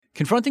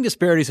Confronting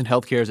disparities in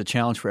healthcare is a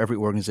challenge for every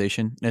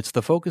organization, and it's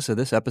the focus of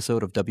this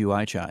episode of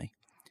WIHI.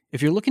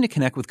 If you're looking to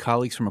connect with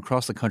colleagues from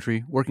across the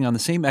country working on the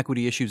same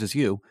equity issues as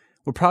you,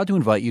 we're proud to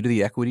invite you to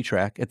the Equity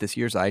Track at this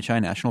year's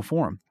IHI National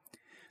Forum.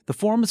 The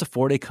forum is a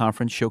 4-day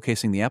conference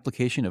showcasing the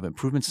application of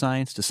improvement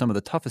science to some of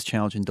the toughest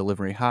challenges in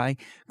delivering high,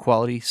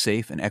 quality,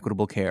 safe, and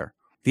equitable care.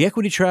 The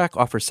Equity Track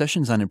offers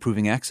sessions on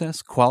improving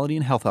access, quality,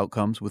 and health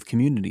outcomes with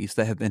communities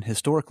that have been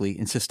historically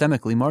and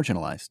systemically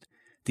marginalized.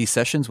 These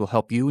sessions will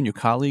help you and your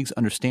colleagues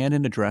understand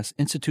and address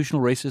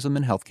institutional racism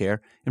in healthcare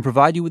and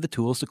provide you with the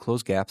tools to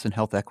close gaps in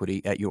health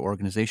equity at your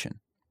organization.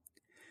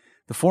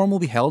 The forum will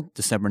be held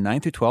December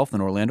 9th through 12th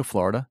in Orlando,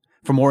 Florida.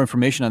 For more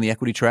information on the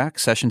Equity Track,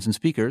 sessions and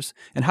speakers,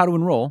 and how to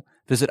enroll,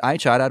 visit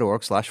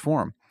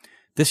ihi.org/forum.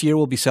 This year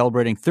we'll be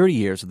celebrating 30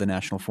 years of the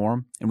National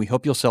Forum, and we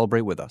hope you'll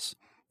celebrate with us.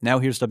 Now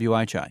here's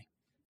WIHI.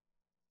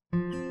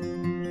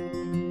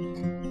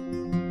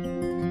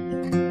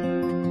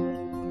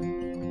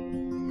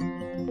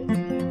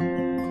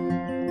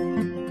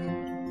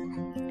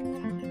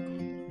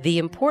 The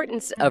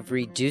importance of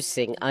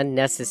reducing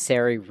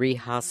unnecessary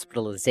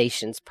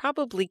rehospitalizations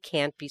probably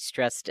can't be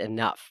stressed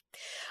enough.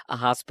 A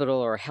hospital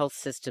or health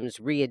system's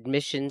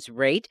readmissions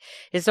rate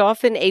is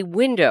often a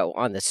window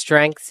on the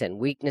strengths and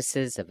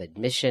weaknesses of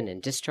admission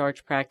and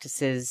discharge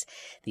practices,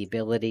 the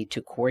ability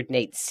to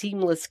coordinate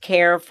seamless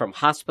care from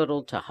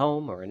hospital to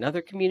home or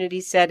another community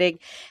setting,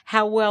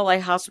 how well a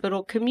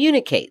hospital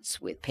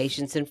communicates with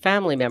patients and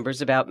family members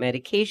about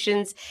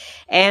medications,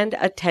 and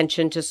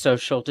attention to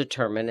social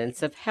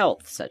determinants of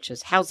health, such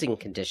as housing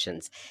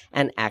conditions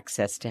and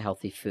access to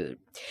healthy food.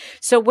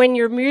 So when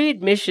your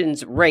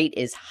readmissions rate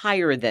is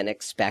higher than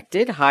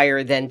expected,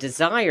 higher than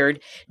desired,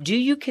 do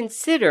you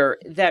consider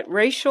that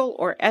racial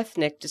or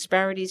ethnic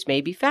disparities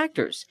may be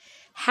factors?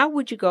 How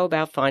would you go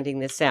about finding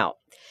this out?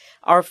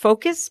 Our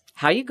focus,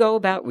 how you go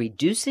about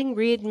reducing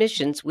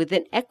readmissions with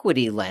an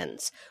equity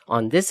lens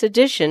on this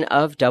edition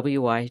of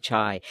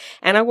WIHI.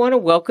 And I want to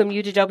welcome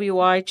you to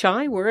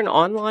WIHI. We're an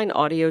online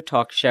audio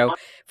talk show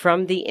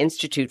from the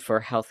Institute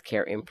for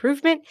Healthcare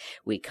Improvement.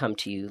 We come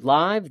to you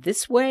live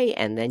this way,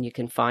 and then you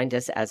can find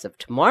us as of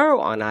tomorrow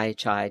on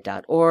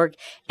IHI.org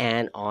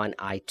and on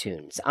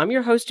iTunes. I'm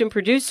your host and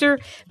producer,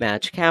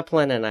 Madge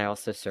Kaplan, and I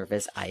also serve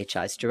as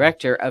IHI's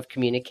Director of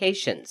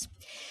Communications.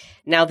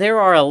 Now, there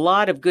are a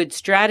lot of good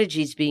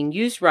strategies being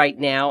used right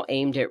now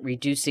aimed at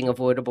reducing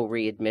avoidable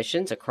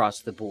readmissions across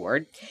the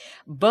board,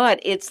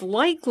 but it's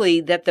likely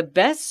that the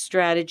best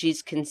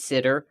strategies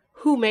consider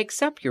who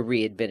makes up your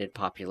readmitted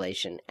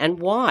population and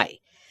why,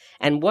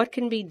 and what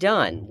can be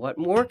done, what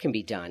more can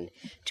be done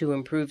to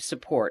improve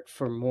support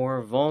for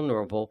more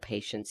vulnerable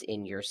patients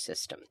in your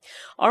system.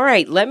 All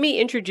right, let me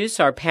introduce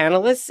our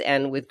panelists,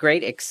 and with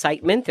great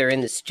excitement, they're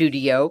in the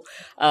studio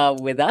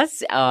with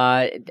us,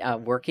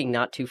 working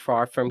not too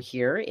far from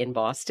here in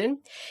Boston.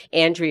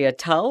 Andrea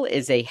Tull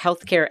is a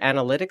healthcare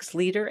analytics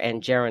leader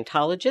and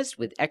gerontologist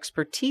with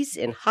expertise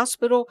in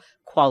hospital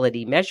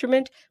quality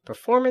measurement,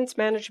 performance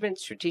management,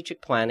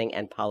 strategic planning,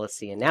 and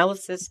policy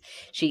analysis.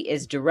 She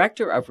is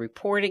Director of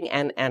Reporting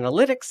and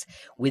Analytics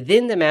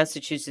within the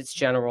Massachusetts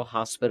General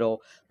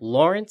Hospital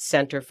Lawrence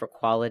Center for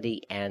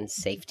Quality and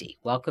Safety.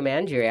 Welcome,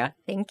 Andrea.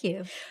 Thank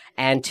you.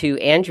 And to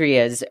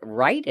Andrea's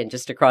right and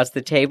just across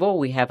the table,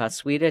 we have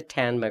Aswita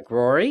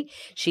Tan-McGrory.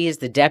 She is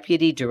the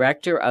Deputy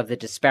Director of the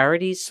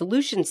Disparities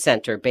Solution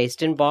Center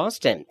based in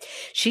Boston.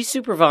 She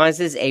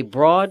supervises a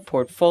broad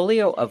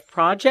portfolio of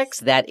projects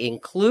that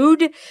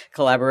include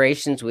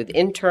collaborations with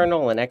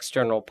internal and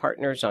external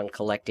partners on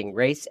collecting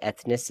race,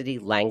 ethnicity,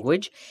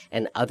 language,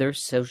 and other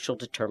social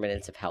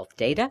determinants of health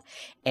data,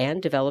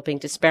 and developing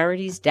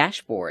disparities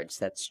dashboards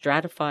that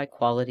stratify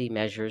quality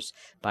measures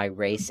by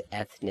race,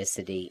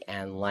 ethnicity,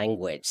 and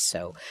language.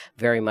 So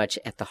very much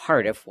at the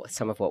heart of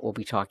some of what we'll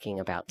be talking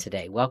about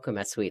today. Welcome,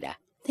 Aswita.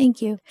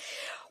 Thank you.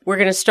 We're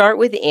going to start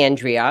with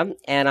Andrea,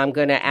 and I'm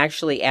going to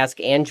actually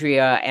ask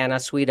Andrea and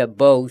Aswita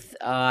both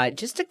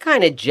just a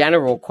kind of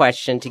general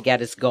question to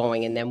get us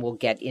going, and then we'll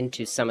get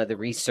into some of the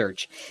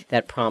research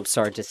that prompts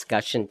our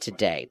discussion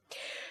today.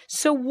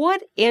 So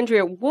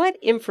Andrea, what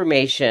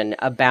information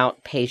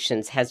about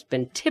patients has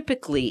been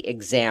typically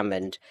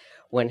examined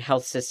when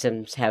health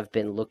systems have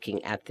been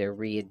looking at their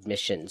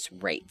readmissions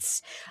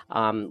rates?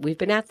 We've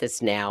been at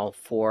this now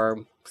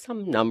for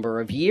some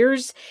number of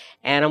years,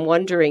 and I'm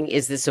wondering,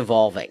 is this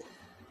evolving?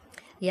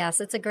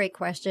 Yes, it's a great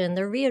question.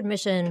 The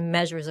readmission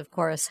measures, of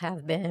course,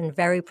 have been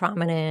very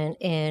prominent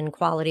in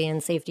quality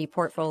and safety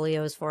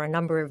portfolios for a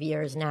number of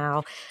years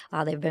now.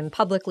 They've been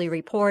publicly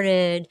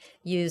reported,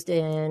 used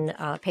in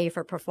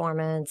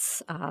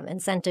pay-for-performance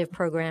incentive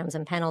programs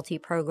and penalty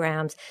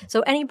programs.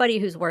 So anybody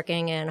who's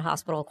working in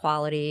hospital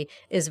quality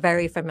is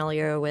very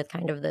familiar with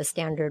kind of the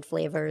standard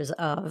flavors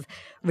of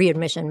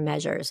readmission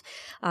measures.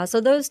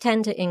 So those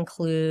tend to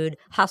include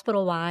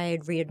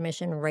hospital-wide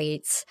readmission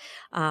rates.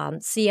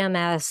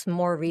 CMS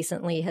more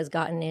recently has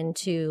gotten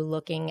into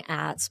looking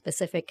at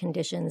specific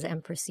conditions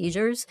and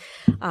procedures,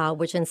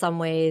 which in some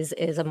ways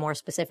is a more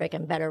specific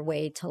and better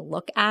way to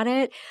look at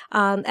it.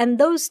 And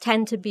those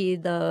tend to be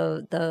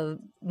the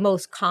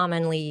most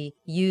commonly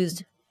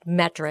used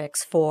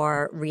metrics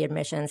for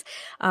readmissions.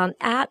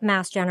 At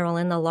Mass General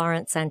in the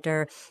Lawrence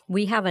Center,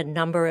 we have a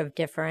number of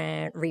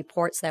different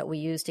reports that we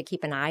use to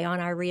keep an eye on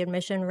our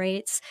readmission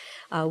rates.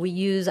 We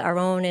use our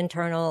own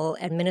internal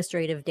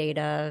administrative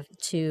data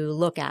to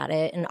look at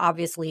it. And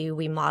obviously,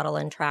 we model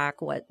and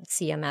track what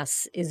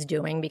CMS is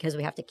doing because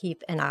we have to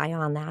keep an eye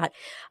on that.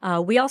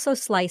 We also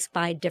slice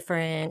by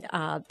different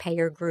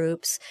payer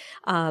groups.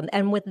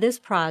 And with this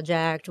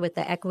project, with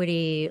the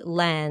equity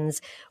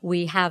lens,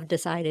 we have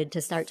decided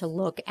to start to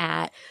look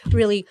at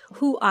really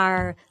who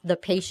are the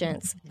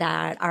patients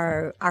that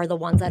are the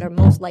ones that are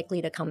most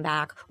likely to come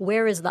back.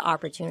 Where is the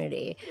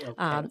opportunity?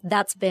 Okay.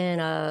 That's been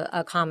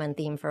a common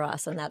theme for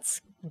us, and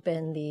that's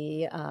been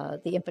the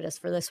impetus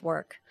for this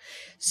work.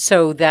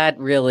 So that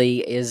really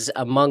is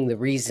among the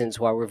reasons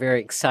why we're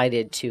very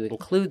excited to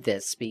include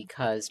this,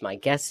 because my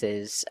guess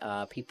is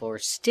people are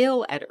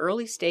still at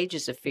early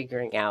stages of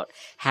figuring out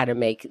how to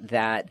make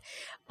that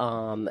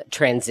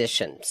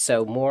transition.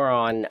 So more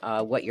on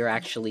what you're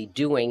actually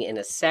doing in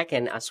a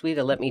second.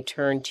 Aswita, let me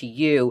turn to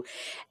you.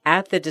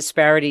 At the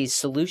Disparities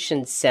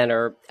Solutions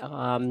Center,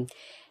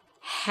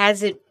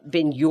 has it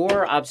been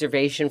your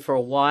observation for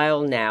a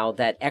while now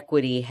that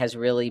equity has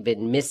really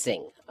been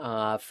missing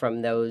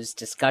from those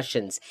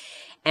discussions?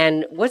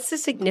 And what's the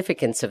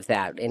significance of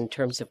that in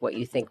terms of what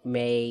you think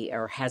may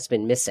or has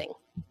been missing?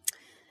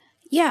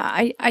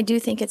 Yeah, I do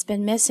think it's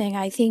been missing.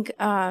 I think,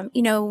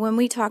 when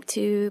we talk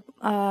to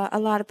a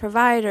lot of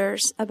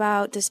providers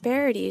about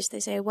disparities,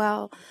 they say,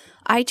 well,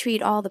 I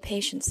treat all the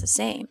patients the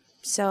same.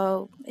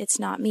 So it's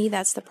not me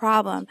that's the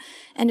problem.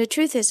 And the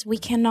truth is we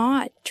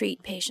cannot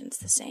treat patients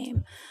the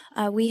same.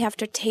 We have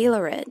to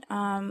tailor it,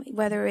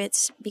 whether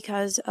it's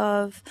because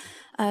of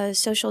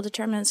social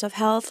determinants of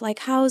health like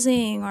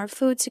housing or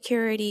food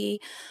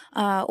security,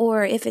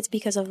 or if it's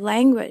because of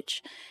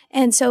language.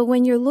 And so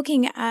when you're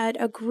looking at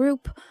a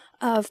group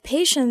of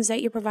patients that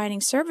you're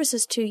providing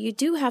services to, you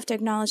do have to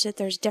acknowledge that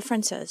there's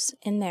differences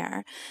in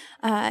there.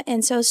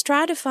 And so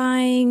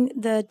stratifying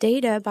the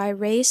data by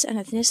race and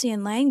ethnicity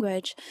and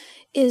language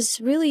is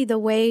really the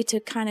way to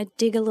kind of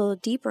dig a little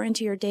deeper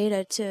into your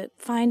data to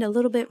find a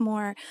little bit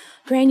more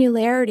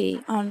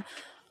granularity on,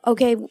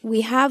 okay,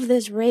 we have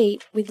this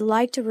rate, we'd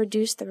like to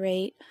reduce the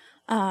rate,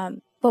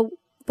 but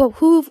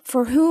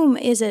for whom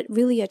is it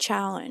really a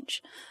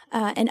challenge?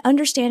 And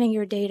understanding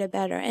your data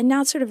better and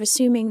not sort of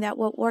assuming that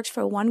what works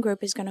for one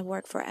group is going to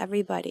work for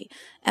everybody.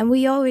 And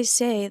we always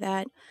say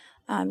that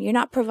you're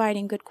not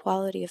providing good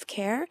quality of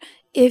care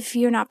if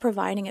you're not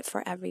providing it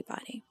for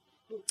everybody.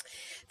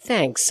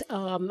 Thanks.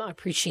 I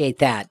appreciate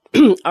that.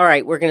 All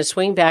right, we're going to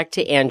swing back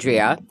to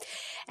Andrea.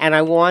 And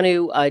I want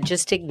to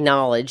just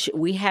acknowledge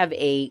we have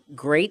a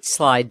great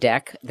slide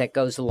deck that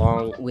goes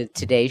along with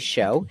today's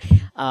show.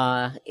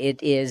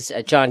 It is,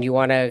 John, you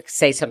want to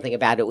say something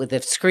about it? With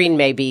the screen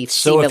maybe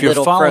so if you're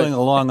following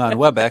along on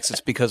WebEx,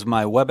 it's because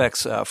my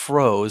WebEx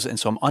froze, and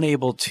so I'm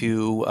unable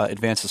to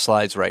advance the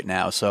slides right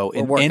now. So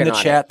in the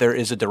chat, there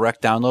is a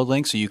direct download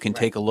link, so you can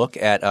take a look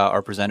at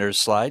our presenters'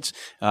 slides,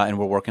 and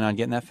we're working on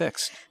getting that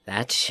fixed.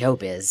 That's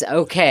showbiz.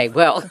 Okay,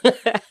 well,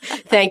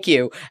 thank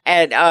you.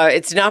 And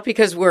it's not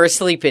because we're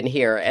asleep in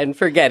here and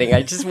forgetting.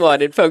 I just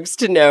wanted folks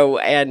to know,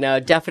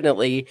 and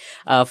definitely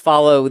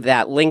follow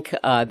that link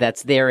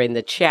that's there in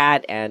the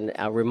chat, and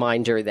a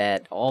reminder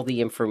that all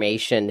the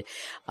information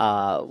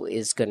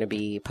is going to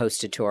be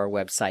posted to our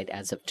website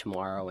as of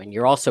tomorrow. And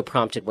you're also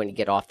prompted when you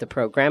get off the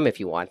program if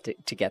you want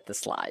to get the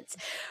slides.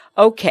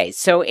 Okay,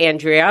 so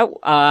Andrea,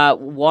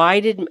 why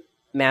did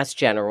Mass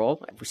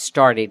General, we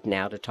started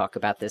now to talk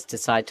about this,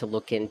 decide to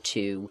look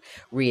into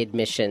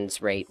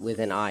readmissions rate with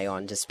an eye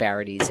on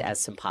disparities as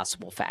some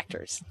possible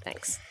factors?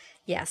 Thanks.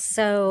 Yes.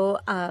 So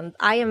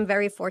I am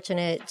very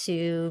fortunate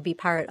to be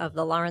part of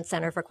the Lawrence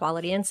Center for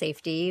Quality and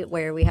Safety,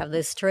 where we have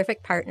this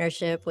terrific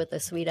partnership with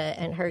Aswita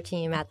and her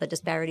team at the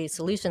Disparities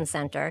Solutions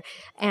Center.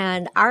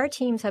 And our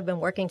teams have been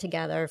working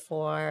together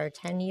for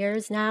 10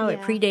 years now. Yeah.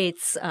 It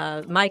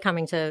predates my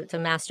coming to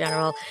Mass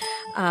General.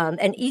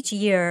 And each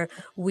year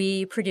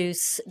we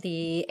produce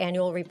the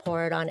annual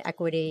report on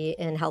equity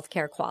in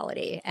healthcare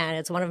quality. And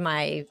it's one of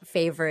my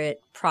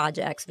favorite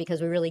projects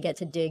because we really get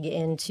to dig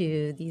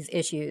into these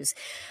issues.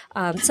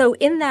 So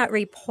in that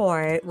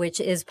report, which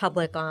is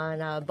public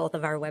on both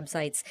of our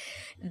websites,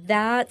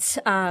 that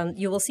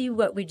you will see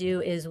what we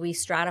do is we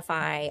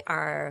stratify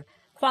our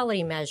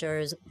quality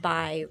measures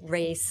by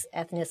race,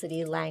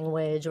 ethnicity,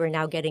 language. We're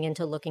now getting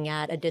into looking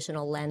at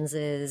additional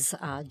lenses,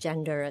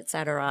 gender, et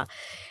cetera.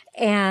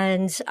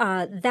 And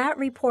that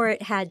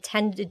report had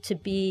tended to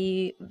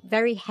be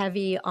very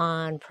heavy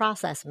on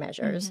process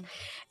measures.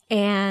 Mm-hmm.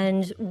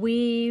 And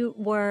we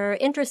were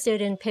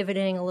interested in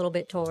pivoting a little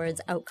bit towards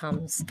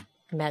outcomes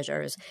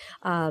measures.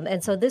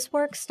 And so this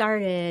work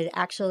started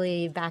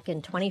actually back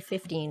in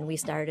 2015. We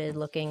started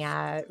looking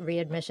at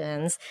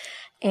readmissions.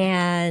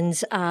 And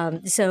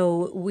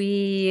so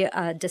we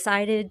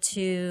decided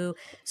to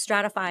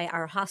stratify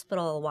our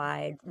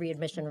hospital-wide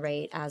readmission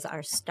rate as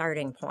our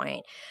starting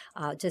point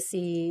to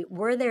see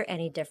were there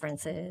any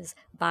differences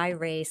by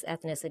race,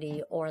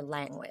 ethnicity, or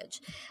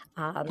language.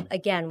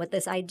 Again, with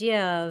this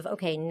idea of,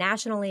 okay,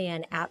 nationally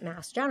and at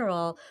Mass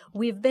General,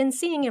 we've been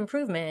seeing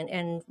improvement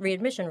in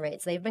readmission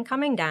rates. They've been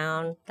coming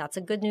down. That's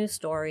a good news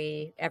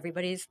story.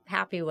 Everybody's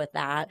happy with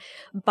that.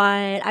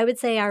 But I would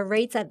say our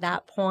rates at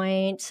that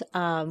point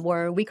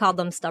were, we called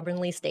them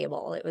stubbornly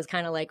stable. It was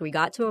kind of like we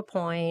got to a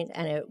point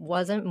and it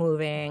wasn't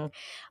moving.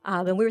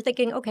 And we were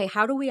thinking, okay,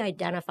 how do we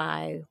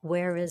identify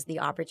where is the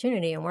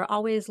opportunity? And we're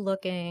always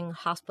looking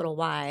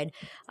hospital-wide.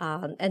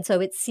 And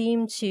so it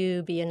seemed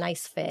to be a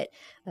nice fit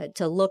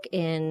to look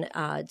in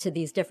to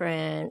these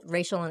different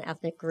racial and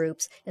ethnic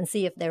groups and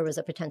see if there was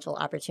a potential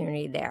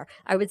opportunity there.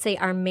 I would say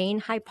our main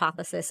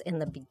hypothesis in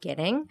the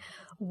beginning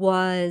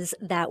was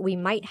that we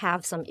might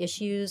have some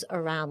issues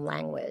around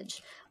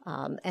language.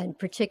 And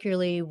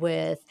particularly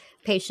with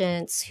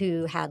patients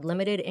who had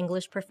limited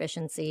English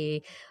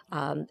proficiency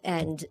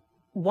and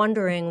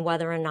wondering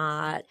whether or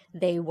not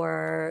they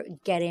were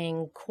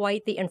getting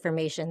quite the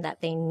information that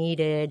they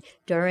needed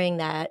during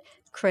that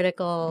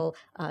critical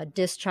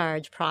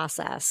discharge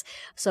process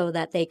so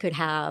that they could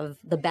have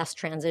the best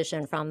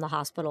transition from the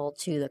hospital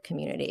to the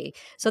community.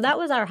 So that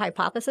was our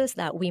hypothesis,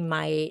 that we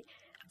might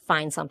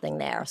find something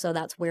there. So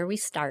that's where we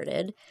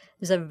started.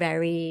 It was a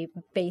very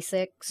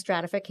basic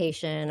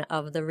stratification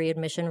of the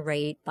readmission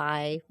rate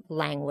by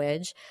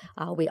language.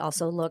 We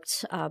also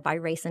looked by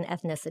race and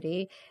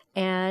ethnicity,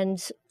 and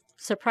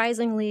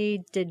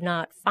surprisingly did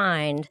not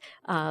find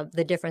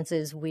the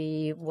differences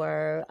we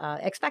were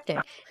expecting.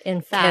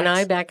 In fact, can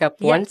I back up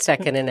one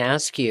second and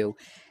ask you,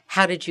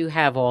 how did you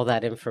have all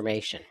that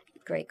information?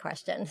 Great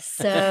question.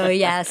 So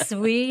yes,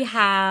 we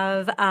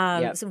have,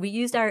 so we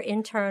used our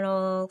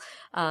internal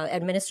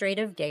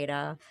administrative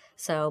data,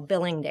 so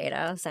billing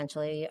data,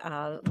 essentially.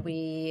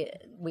 We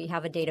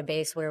have a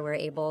database where we're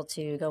able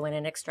to go in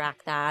and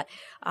extract that.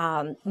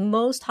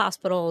 Most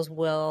hospitals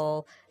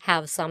will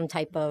have some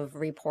type of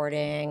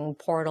reporting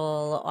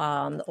portal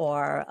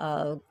or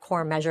a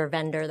core measure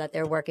vendor that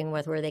they're working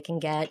with where they can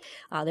get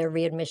their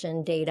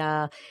readmission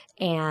data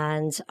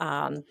and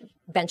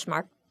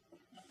benchmark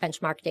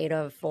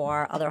data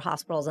for other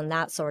hospitals and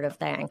that sort of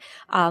thing.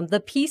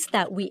 The piece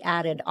that we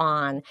added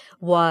on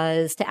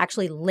was to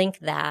actually link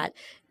that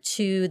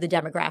to the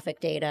demographic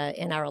data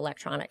in our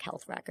electronic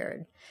health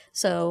record.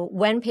 So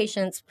when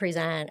patients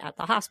present at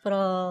the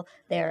hospital,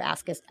 they're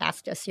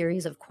asked a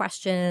series of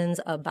questions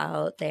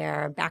about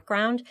their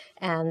background,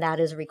 and that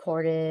is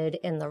recorded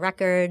in the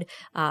record.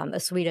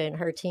 Aswita and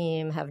her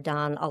team have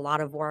done a lot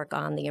of work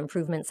on the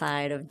improvement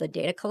side of the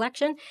data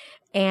collection.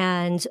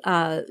 And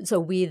so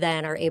we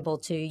then are able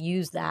to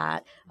use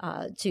that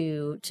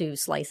to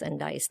slice and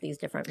dice these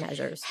different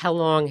measures. How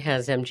long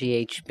has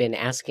MGH been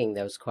asking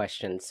those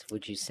questions,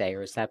 would you say,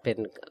 or has that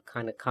been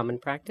kind of common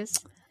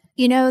practice?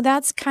 You know,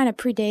 that's kind of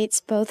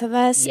predates both of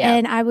us. Yeah.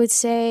 And I would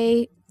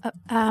say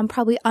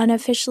probably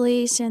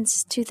unofficially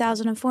since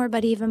 2004,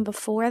 but even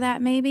before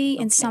that, maybe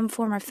in some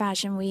form or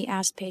fashion, we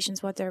asked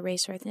patients what their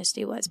race or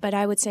ethnicity was. But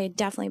I would say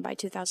definitely by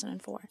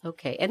 2004.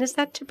 Okay. And is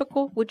that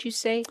typical, would you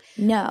say?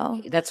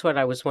 No. That's what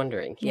I was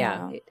wondering. No.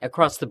 Yeah.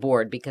 Across the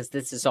board, because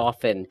this is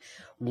often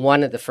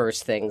one of the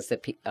first things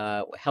that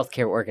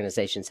healthcare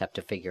organizations have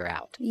to figure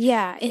out.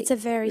 Yeah. It's a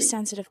very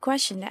sensitive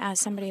question to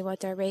ask somebody what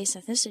their race,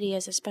 ethnicity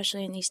is,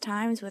 especially in these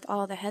times with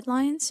all the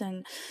headlines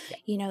and,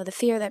 you know, the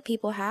fear that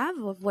people have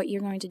of what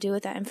you're going to do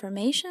with that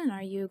information.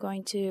 Are you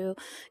going to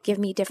give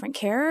me different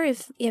care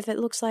if it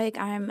looks like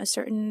I'm a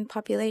certain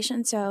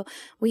population? So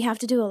we have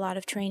to do a lot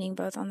of training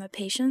both on the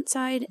patient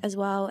side as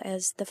well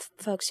as the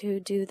folks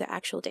who do the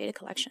actual data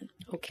collection.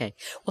 Okay.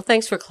 Well,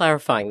 thanks for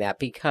clarifying that,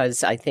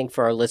 because I think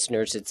for our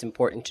listeners, it's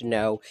important to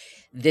know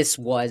this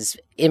was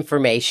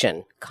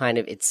information kind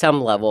of at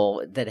some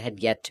level that had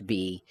yet to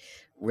be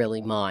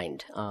really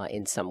mined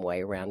in some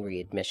way around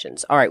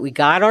readmissions. All right, we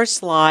got our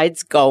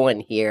slides going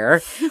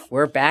here.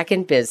 We're back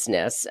in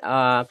business.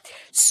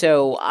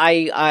 So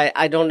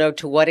I don't know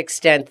to what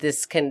extent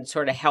this can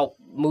sort of help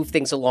move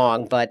things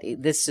along, but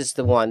this is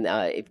the one.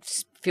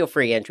 Feel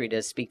free, Andrea,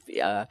 to speak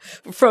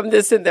from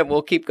this, and then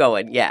we'll keep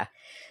going. Yeah.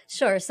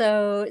 Sure.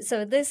 So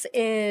this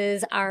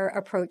is our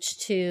approach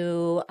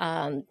to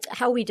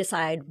how we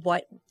decide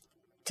what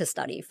to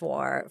study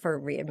for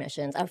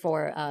readmissions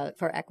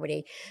for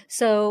equity.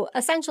 So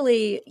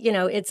essentially, you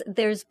know,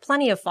 there's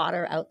plenty of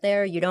fodder out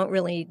there. You don't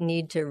really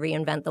need to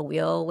reinvent the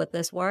wheel with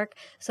this work.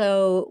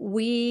 So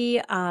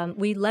we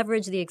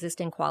leverage the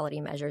existing quality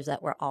measures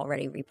that we're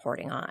already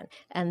reporting on,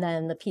 and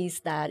then the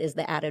piece that is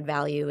the added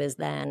value is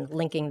then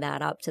linking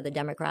that up to the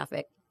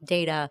demographic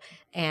data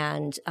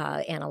and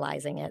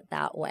analyzing it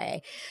that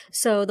way.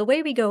 So the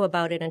way we go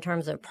about it in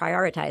terms of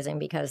prioritizing,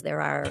 because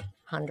there are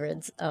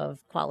hundreds of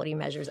quality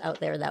measures out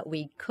there that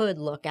we could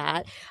look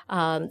at.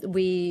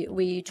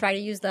 We try to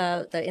use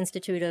the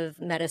Institute of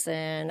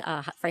Medicine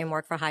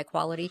framework for high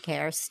quality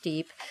care,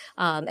 STEEP,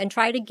 and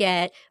try to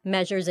get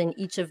measures in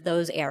each of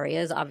those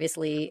areas.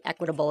 Obviously,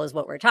 equitable is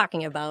what we're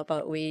talking about,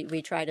 but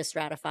we try to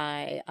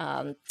stratify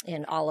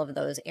in all of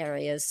those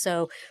areas.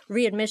 So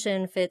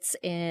readmission fits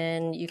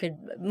in, you could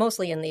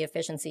mostly in the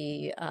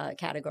efficiency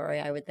category,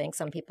 I would think.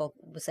 Some people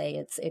would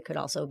say it could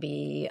also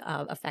be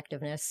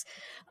effectiveness.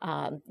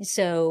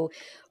 So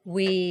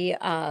we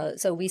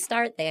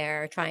start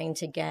there trying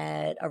to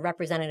get a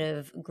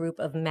representative group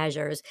of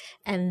measures,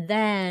 and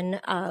then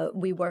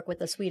we work with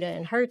Aswita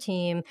and her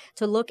team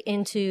to look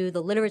into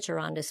the literature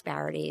on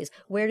disparities.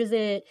 Where does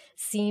it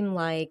seem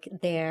like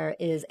there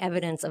is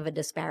evidence of a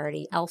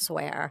disparity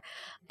elsewhere,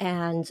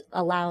 and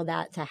allow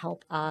that to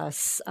help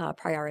us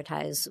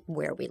prioritize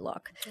where we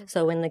look.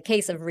 So in the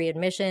case of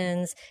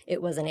readmissions,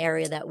 it was an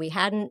area that we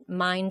hadn't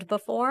mined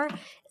before,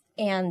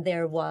 and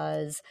there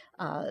was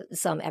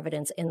some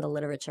evidence in the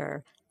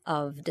literature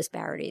of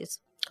disparities.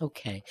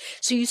 Okay.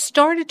 So you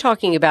started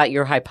talking about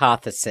your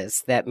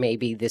hypothesis that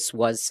maybe this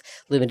was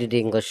limited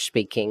English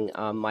speaking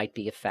might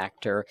be a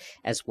factor,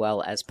 as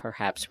well as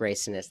perhaps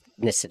race and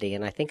ethnicity.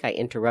 And I think I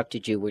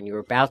interrupted you when you were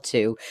about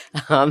to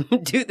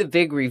do the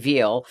big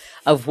reveal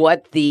of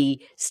what the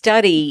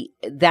study,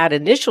 that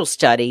initial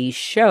study,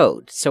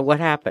 showed. So what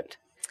happened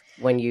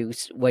when you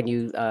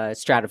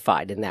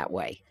stratified in that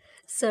way?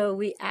 So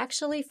we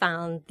actually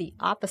found the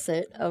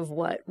opposite of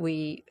what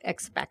we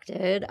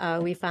expected.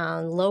 We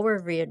found lower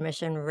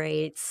readmission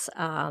rates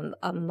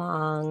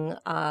among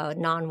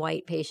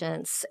non-white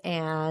patients,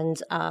 and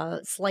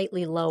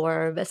slightly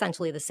lower,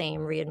 essentially the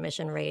same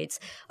readmission rates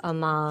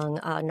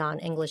among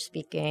non-English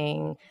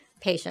speaking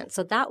patients.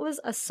 So that was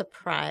a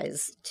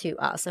surprise to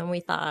us. And we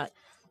thought,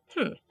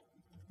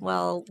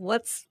 well,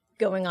 what's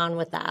going on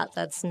with that?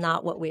 That's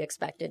not what we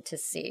expected to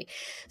see.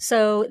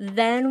 So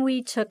then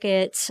we took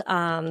it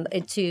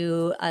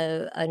to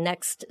a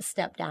next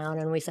step down,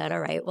 and we said, all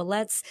right, well,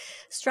 let's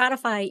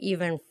stratify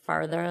even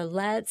further.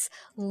 Let's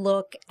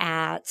look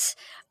at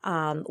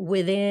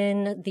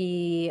within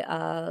the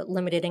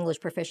limited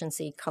English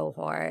proficiency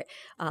cohort.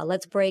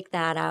 Let's break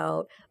that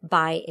out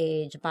by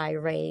age, by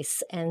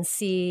race, and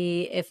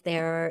see if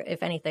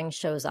anything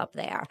shows up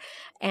there.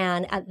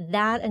 And at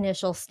that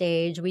initial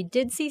stage, we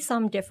did see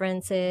some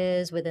differences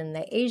within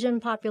the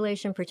Asian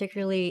population,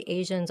 particularly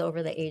Asians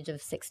over the age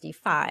of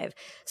 65.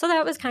 So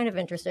that was kind of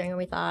interesting, and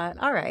we thought,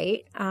 all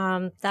right,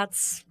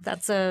 that's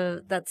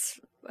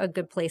a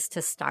good place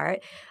to start.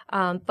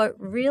 But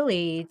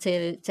really,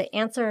 to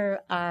answer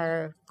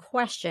our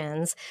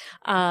questions,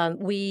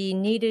 we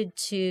needed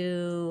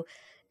to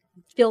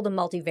build a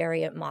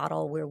multivariate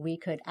model where we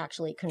could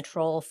actually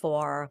control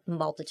for a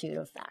multitude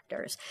of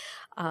factors.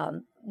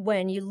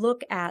 When you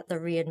look at the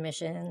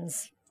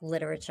readmissions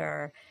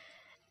literature,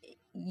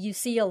 you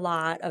see a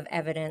lot of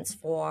evidence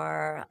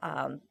for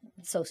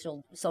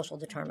social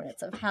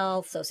determinants of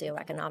health,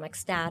 socioeconomic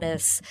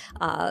status,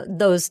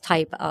 those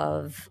type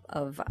of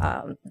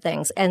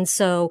things. And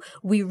so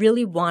we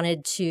really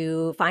wanted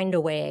to find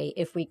a way,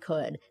 if we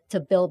could, to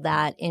build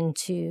that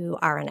into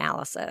our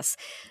analysis.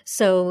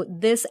 So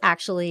this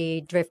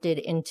actually drifted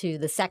into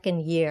the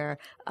second year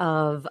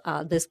of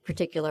this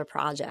particular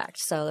project.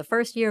 So the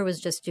first year was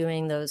just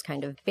doing those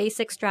kind of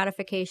basic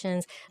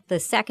stratifications.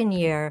 The second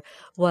year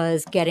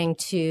was getting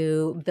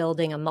to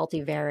building a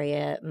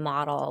multivariate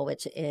model,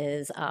 which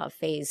is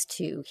phase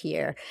 2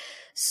 here.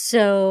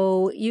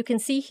 So you can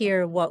see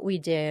here what we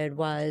did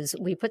was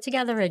we put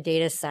together a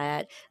data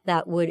set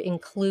that would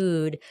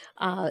include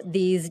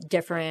these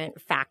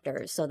different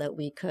factors so that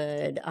we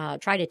could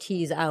try to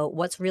tease out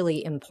what's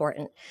really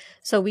important.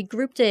 So we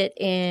grouped it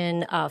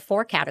in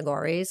 4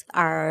 categories.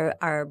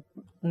 Our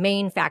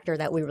main factor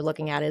that we were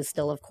looking at is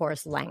still, of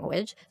course,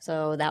 language.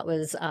 So that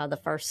was the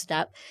first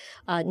step.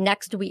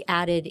 Next, we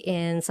added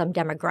in some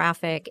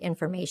demographic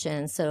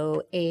information,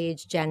 so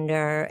age,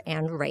 gender,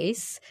 and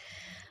race.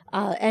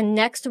 And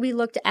next, we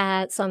looked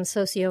at some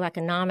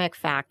socioeconomic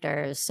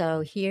factors.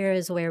 So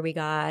here's where we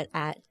got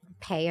at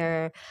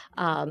payer.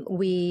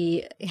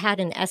 We had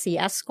an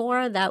SES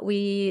score that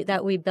we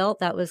built.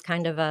 That was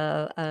kind of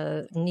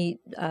a neat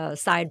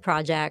side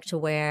project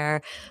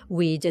where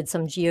we did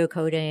some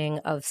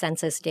geocoding of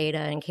census data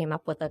and came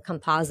up with a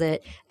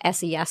composite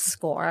SES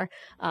score.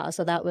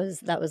 So that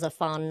was a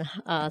fun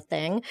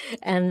thing.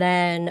 And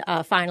then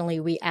finally,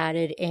 we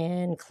added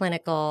in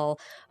clinical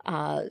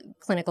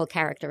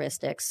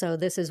characteristics. So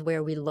this is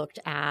where we looked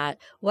at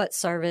what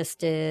service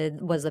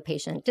was the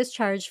patient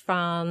discharged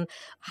from,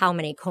 how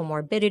many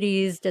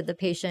comorbidities did the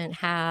patient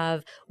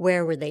have,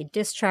 where were they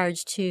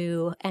discharged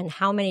to, and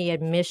how many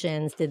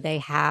admissions did they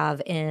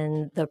have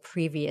in the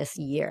previous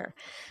year.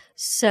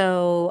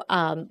 So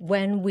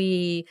when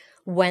we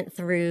went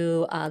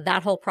through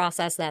that whole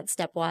process, that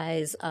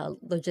stepwise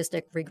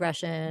logistic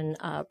regression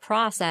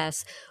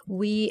process,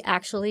 we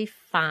actually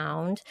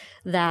found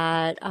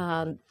that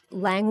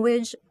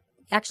language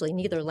actually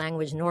neither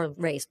language nor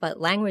race, but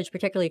language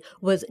particularly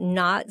was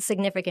not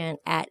significant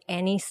at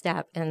any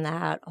step in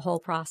that whole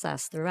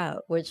process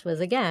throughout, which was,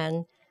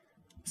 again,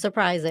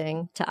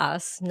 surprising to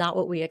us, not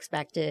what we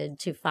expected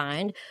to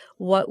find.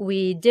 What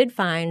we did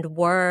find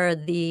were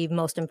the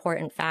most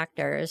important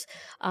factors,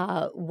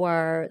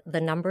 were the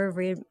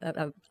number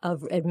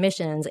of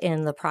admissions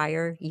in the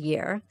prior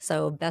year.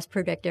 So best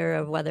predictor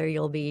of whether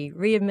you'll be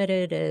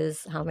readmitted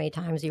is how many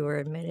times you were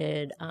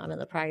admitted in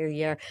the prior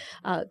year.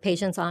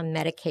 Patients on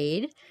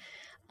Medicaid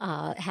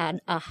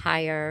had a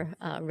higher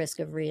risk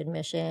of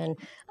readmission.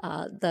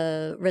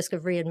 The risk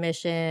of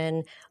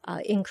readmission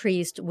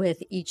increased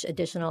with each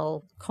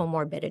additional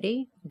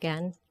comorbidity.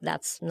 Again,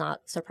 that's not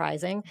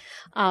surprising.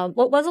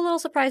 What was a little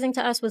surprising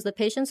to us was the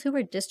patients who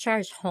were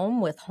discharged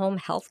home with home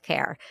health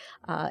care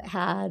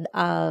had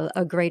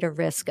a greater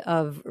risk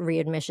of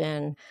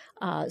readmission.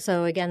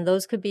 So again,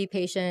 those could be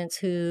patients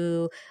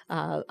who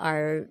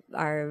are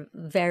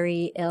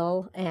very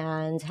ill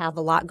and have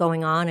a lot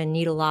going on and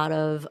need a lot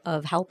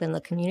of help in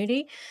the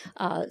community.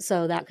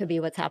 So that could be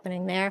what's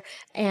happening there.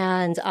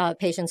 And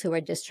patients who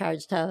are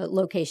discharged to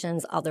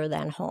locations other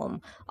than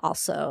home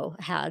also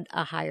had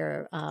a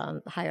higher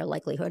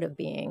likelihood of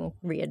being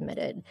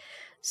readmitted.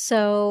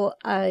 So,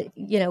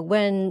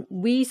 when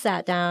we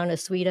sat down,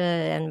 Aswita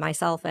and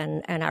myself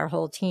and our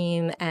whole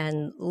team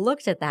and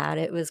looked at that,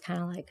 it was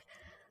kind of like,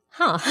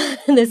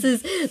 this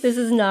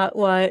is not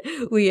what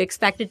we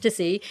expected to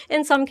see.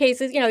 In some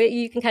cases,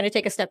 you can kind of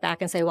take a step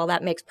back and say, well,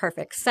 that makes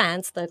perfect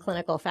sense. The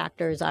clinical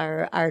factors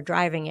are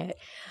driving it.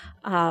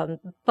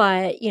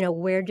 But,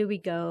 where do we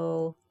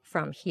go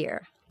from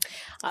here?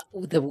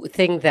 The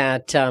thing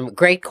that,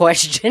 great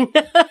question.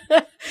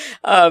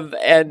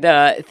 And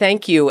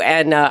thank you.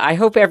 And I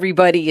hope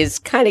everybody is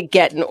kind of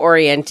getting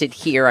oriented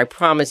here. I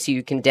promise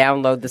you can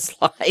download the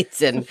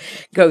slides and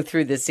go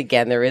through this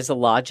again. There is a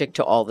logic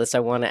to all this. I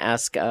want to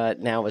ask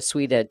now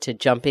Aswita to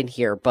jump in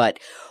here. But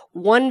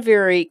one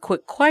very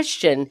quick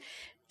question.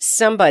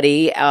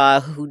 Somebody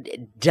who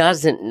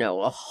doesn't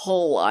know a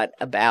whole lot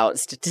about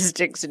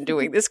statistics and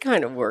doing this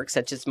kind of work,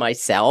 such as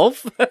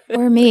myself.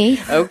 Or me.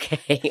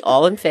 Okay,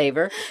 all in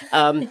favor.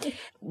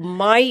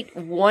 Might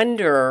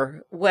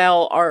wonder,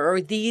 well, are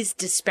these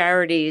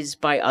disparities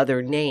by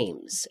other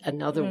names?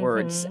 In other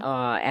words,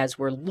 as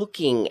we're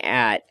looking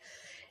at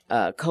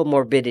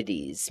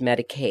comorbidities,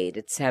 Medicaid,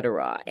 et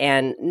cetera,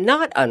 and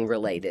not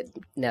unrelated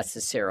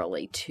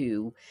necessarily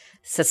to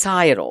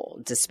societal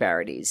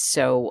disparities.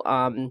 So,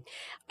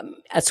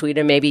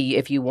 Aswita, maybe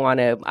if you want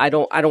to, I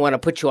don't want to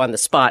put you on the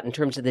spot in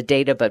terms of the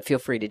data, but feel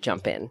free to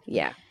jump in.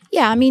 Yeah.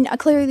 Yeah, I mean,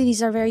 clearly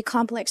these are very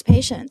complex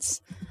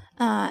patients,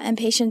 and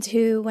patients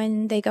who,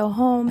 when they go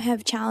home,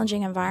 have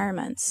challenging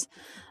environments.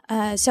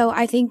 So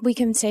I think we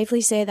can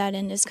safely say that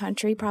in this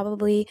country,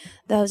 probably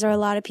those are a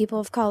lot of people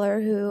of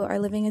color who are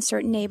living in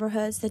certain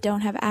neighborhoods that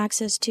don't have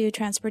access to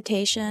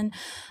transportation.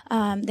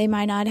 They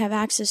might not have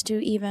access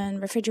to even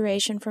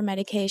refrigeration for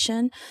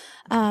medication.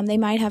 They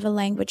might have a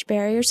language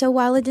barrier. So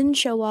while it didn't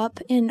show up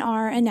in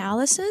our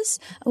analysis,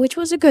 which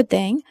was a good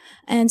thing,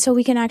 and so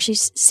we can actually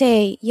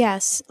say,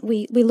 yes,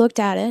 we looked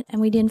at it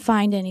and we didn't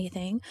find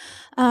anything.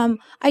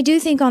 I do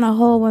think on a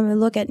whole, when we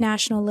look at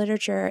national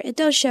literature, it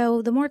does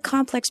show the more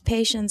complex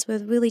patients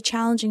with really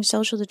challenging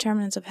social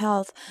determinants of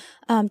health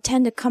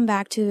tend to come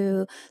back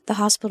to the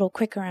hospital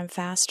quicker and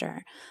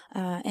faster.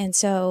 And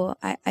so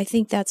I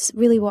think that's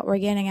really what we're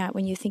getting at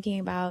when you're thinking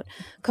about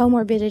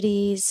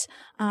comorbidities,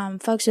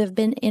 folks who have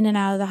been in and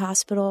out of the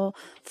hospital,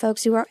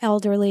 folks who are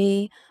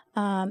elderly,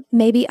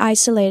 maybe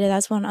isolated.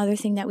 That's one other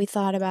thing that we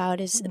thought about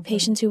is the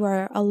patients who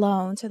are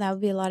alone. So that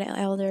would be a lot of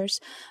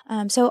elders.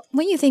 So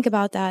when you think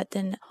about that,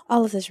 then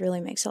all of this really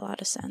makes a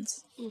lot of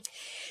sense.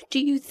 Do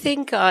you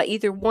think,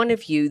 either one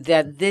of you,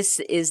 that this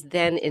is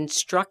then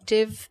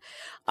instructive?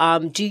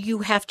 Do you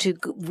have to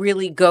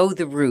really go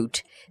the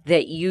route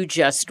that you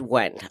just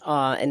went?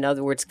 In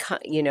other words,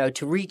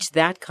 to reach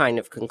that kind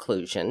of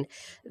conclusion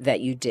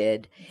that you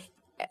did,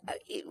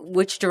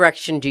 which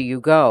direction do you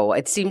go?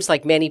 It seems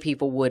like many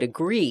people would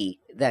agree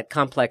that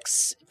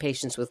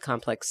patients with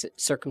complex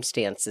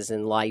circumstances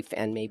in life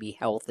and maybe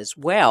health as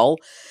well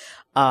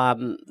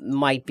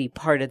might be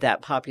part of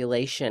that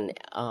population,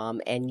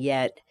 and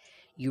yet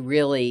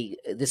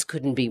this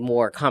couldn't be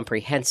more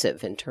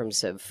comprehensive in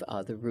terms of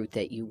the route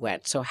that you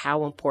went. So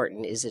how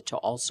important is it to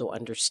also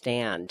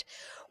understand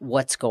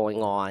what's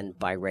going on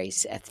by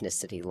race,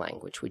 ethnicity,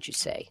 language, would you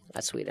say,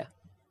 Aswita?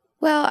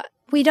 Well,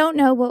 we don't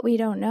know what we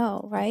don't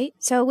know, right?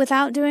 So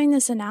without doing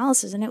this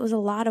analysis, and it was a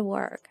lot of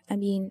work. I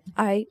mean,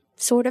 I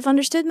sort of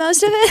understood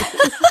most of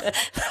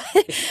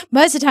it.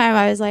 Most of the time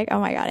I was like, oh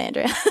my God,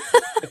 Andrea.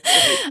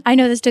 I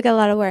know this took a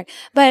lot of work.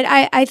 But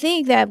I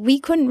think that we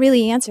couldn't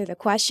really answer the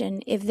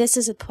question if this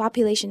is a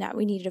population that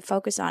we needed to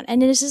focus on.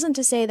 And this isn't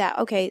to say that,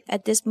 okay,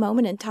 at this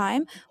moment in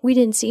time, we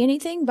didn't see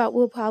anything, but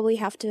we'll probably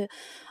have to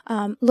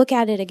look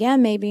at it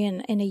again maybe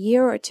in a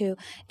year or two.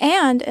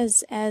 And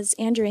as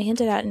Andrea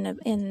hinted at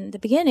in the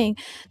beginning,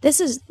 this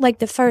is like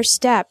the first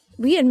step.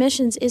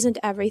 readmissions isn't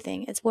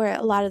everything. It's where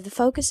a lot of the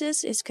focus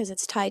is because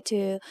it's tied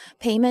to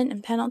payment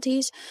and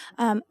penalties.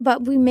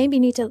 But we maybe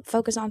need to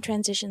focus on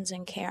transitions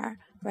in care,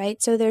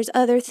 right? So there's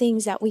other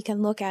things that we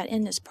can look at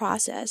in this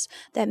process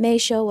that may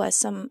show us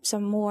some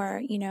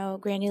more,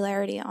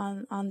 granularity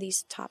on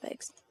these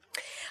topics.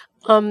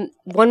 One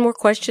more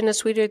question,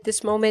 Aswita, at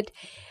this moment.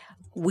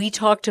 We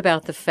talked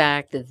about the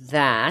fact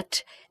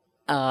that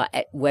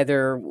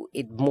whether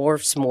it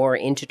morphs more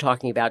into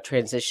talking about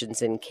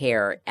transitions in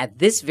care. At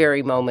this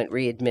very moment,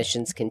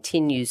 readmissions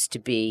continues to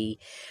be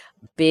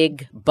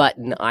big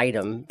button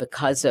item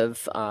because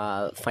of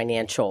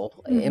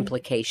financial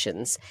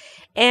implications.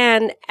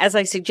 And as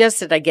I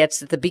suggested, I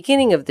guess at the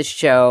beginning of the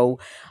show,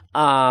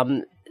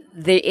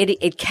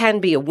 it can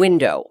be a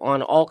window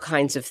on all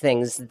kinds of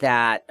things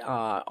that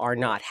are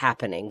not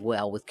happening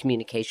well with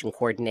communication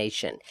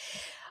coordination.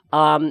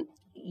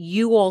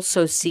 You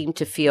also seem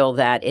to feel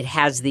that it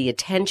has the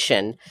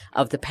attention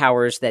of the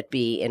powers that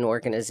be in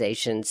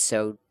organizations,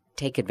 so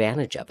take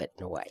advantage of it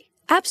in a way.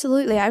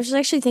 Absolutely. I was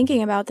actually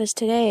thinking about this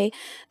today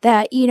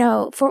that,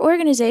 for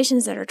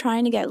organizations that are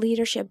trying to get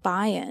leadership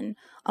buy-in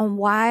on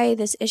why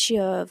this issue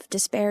of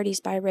disparities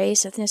by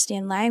race, ethnicity,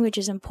 and language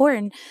is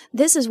important,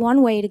 this is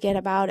one way to get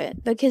about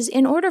it. Because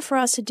in order for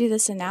us to do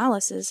this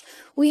analysis,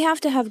 we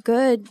have to have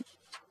good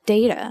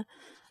data,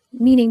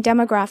 meaning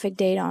demographic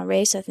data on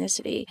race,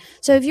 ethnicity.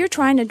 So if you're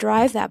trying to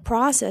drive that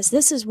process,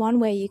 this is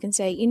one way you can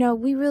say,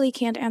 we really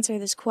can't answer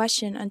this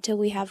question until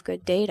we have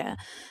good data.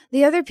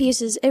 The other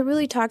piece is it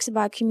really talks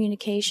about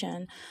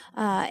communication.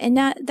 And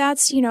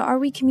that's, are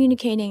we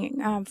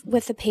communicating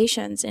with the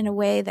patients in a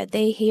way that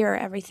they hear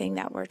everything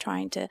that we're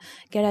trying to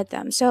get at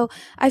them? So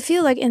I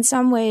feel like in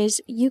some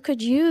ways you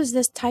could use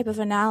this type of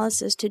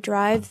analysis to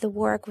drive the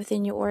work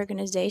within your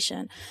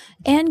organization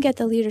and get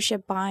the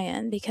leadership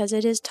buy-in because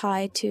it is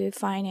tied to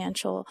financial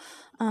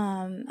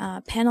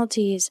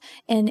penalties,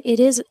 and it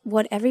is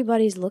what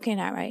everybody's looking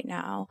at right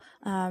now.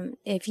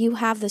 If you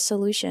have the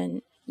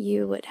solution,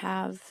 you would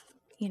have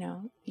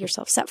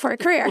yourself set for a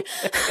career.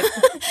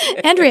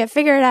 Andrea,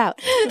 figure it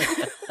out.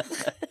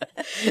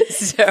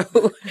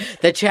 So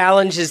the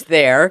challenge is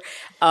there.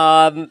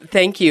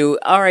 Thank you.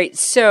 All right.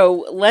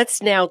 So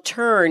let's now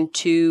turn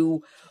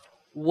to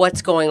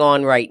what's going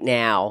on right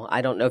now.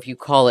 I don't know if you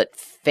call it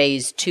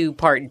phase 2,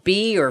 part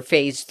B or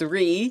phase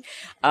 3,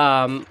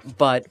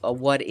 but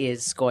what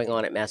is going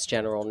on at Mass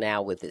General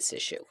now with this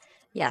issue?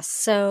 Yes,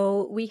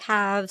 so we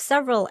have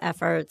several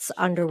efforts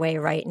underway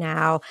right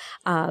now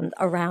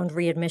around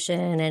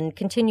readmission and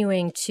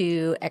continuing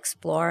to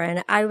explore.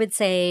 And I would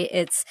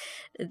say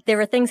there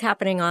are things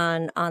happening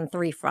on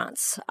 3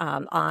 fronts,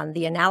 on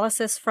the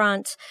analysis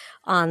front,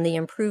 on the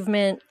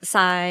improvement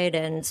side,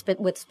 and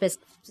with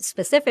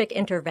specific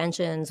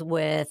interventions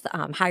with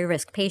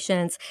high-risk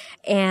patients,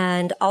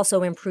 and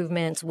also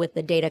improvements with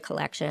the data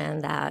collection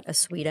that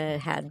Aswita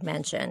had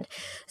mentioned.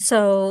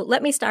 So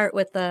let me start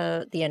with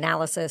the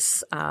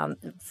analysis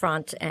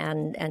front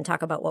and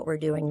talk about what we're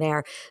doing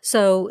there.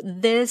 So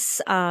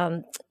this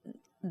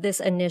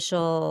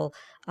initial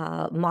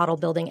model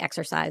building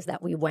exercise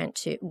that we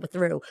went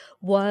through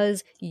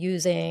was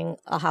using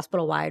a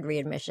hospital-wide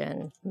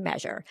readmission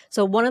measure.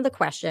 So one of the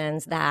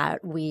questions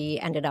that we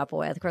ended up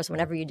with, of course,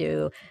 whenever you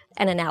do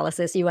an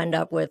analysis, you end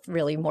up with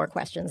really more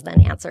questions than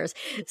answers.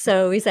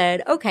 So we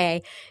said,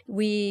 okay,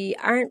 we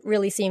aren't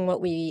really seeing what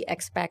we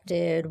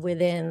expected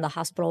within the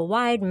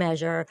hospital-wide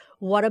measure.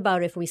 What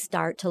about if we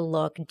start to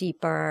look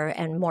deeper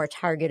and more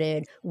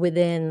targeted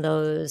within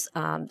those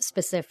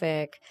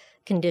specific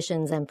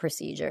conditions and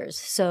procedures?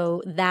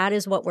 So that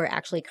is what we're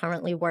actually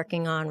currently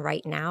working on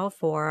right now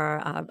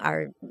for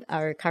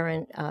our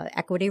current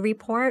equity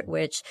report,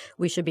 which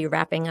we should be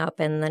wrapping up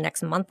in the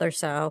next month or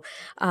so.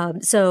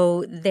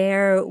 So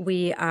there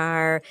we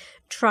are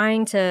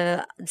trying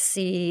to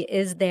see,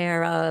 is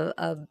there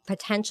a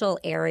potential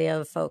area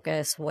of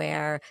focus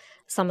where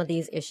some of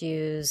these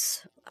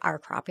issues are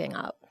cropping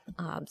up?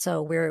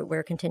 So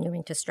we're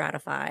continuing to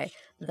stratify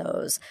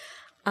those.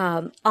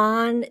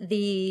 On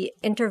the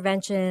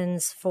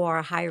interventions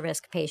for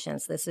high-risk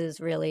patients, this is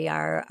really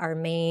our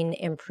main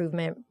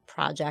improvement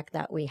project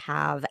that we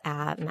have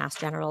at Mass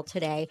General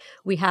today.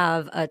 We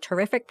have a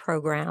terrific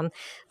program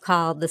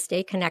called the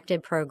Stay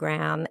Connected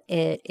program.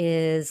 It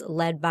is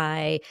led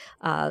by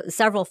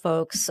several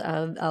folks,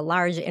 a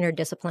large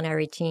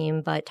interdisciplinary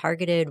team, but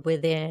targeted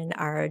within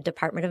our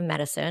Department of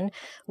Medicine,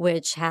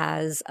 which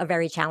has a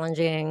very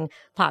challenging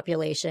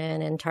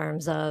population in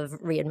terms of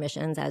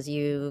readmissions, as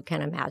you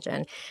can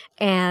imagine.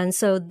 And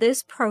so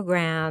this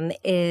program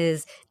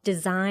is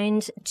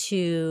designed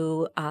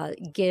to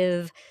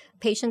give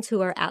patients who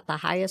are at the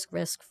highest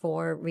risk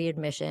for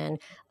readmission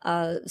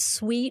a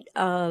suite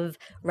of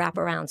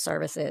wraparound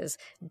services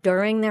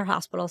during their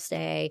hospital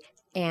stay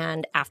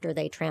and after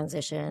they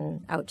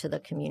transition out to the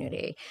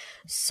community.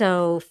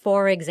 So,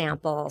 for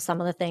example,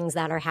 some of the things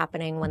that are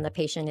happening when the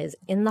patient is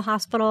in the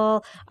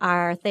hospital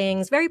are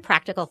things, very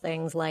practical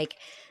things like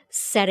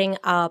setting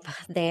up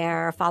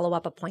their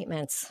follow-up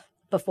appointments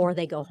before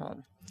they go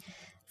home,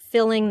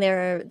 filling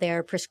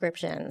their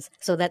prescriptions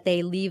so that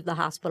they leave the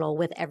hospital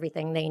with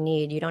everything they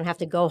need. You don't have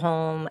to go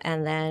home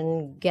and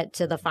then get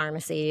to the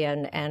pharmacy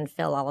and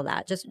fill all of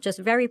that. Just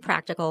very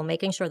practical,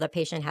 making sure the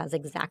patient has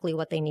exactly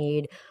what they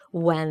need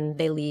when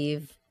they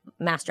leave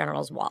Mass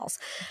General's walls.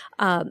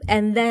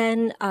 And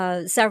then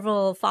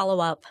several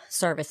follow-up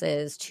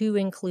services to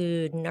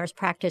include nurse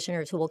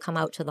practitioners who will come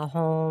out to the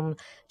home,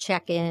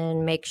 check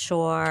in, make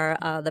sure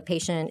the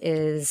patient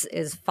is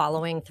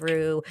following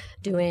through,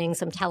 doing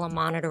some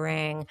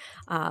telemonitoring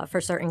for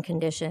certain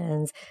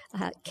conditions,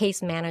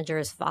 case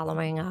managers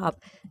following up,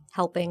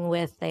 helping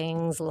with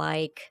things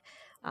like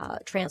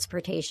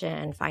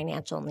transportation,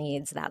 financial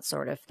needs, that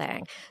sort of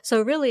thing.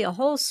 So really a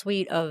whole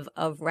suite of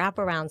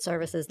wraparound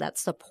services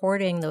that's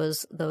supporting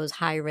those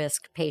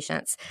high-risk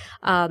patients.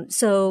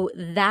 So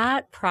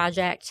that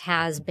project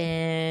has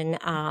been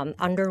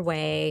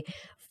underway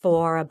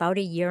for about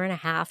a year and a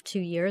half, 2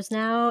 years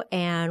now,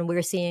 and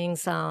we're seeing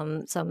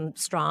some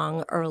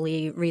strong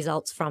early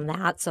results from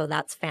that. So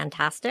that's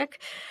fantastic.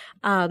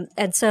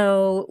 And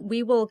so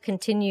we will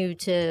continue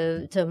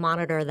to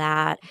monitor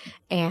that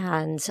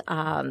and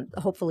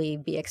hopefully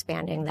be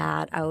expanding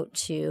that out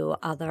to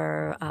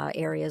other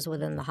areas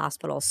within the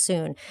hospital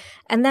soon.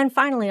 And then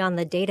finally, on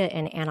the data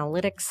and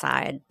analytics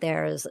side,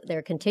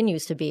 there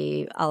continues to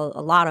be a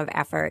lot of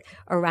effort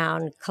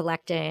around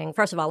collecting,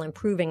 first of all,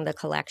 improving the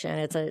collection.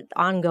 It's an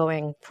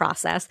ongoing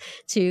process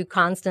to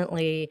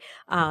constantly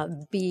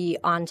be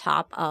on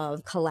top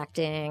of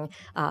collecting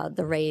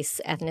the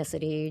race,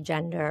 ethnicity,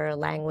 gender,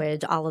 language,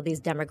 all of these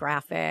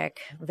demographic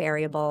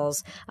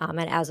variables. And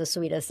as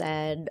Aswita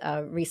said,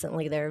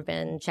 recently there have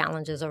been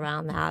challenges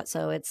around that.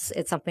 So it's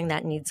something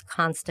that needs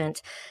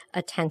constant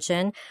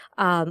attention.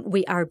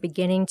 We are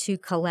beginning to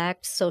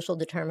collect social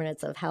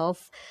determinants of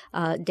health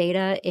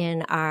data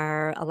in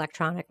our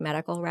electronic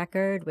medical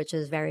record, which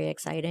is very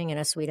exciting. And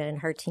Aswita and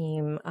her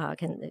team are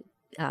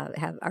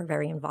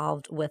very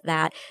involved with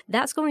that.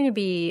 That's going to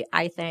be,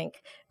 I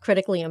think,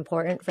 critically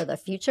important for the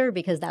future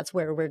because that's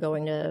where we're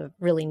going to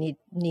really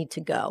need to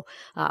go.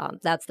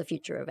 That's the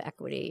future of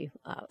equity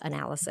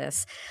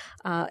analysis.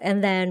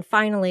 And then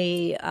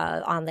finally,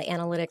 on the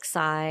analytics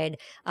side,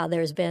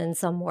 there's been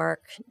some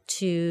work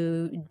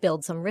to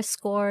build some risk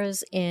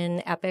scores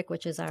in EPIC,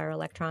 which is our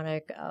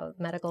electronic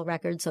medical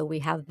record. So we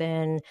have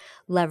been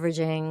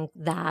leveraging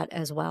that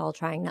as well,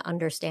 trying to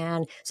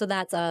understand. So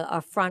that's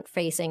a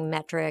front-facing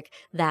metric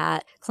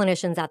that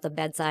clinicians at the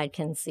bedside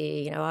can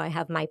see. You know, I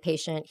have my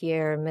patient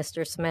here,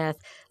 Mr. Smith,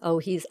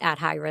 he's at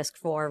high risk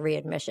for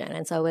readmission.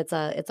 And so it's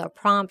a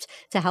prompt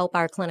to help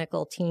our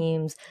clinical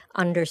teams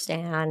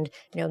understand,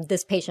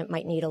 this patient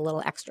might need a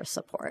little extra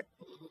support.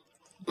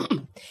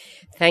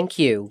 Thank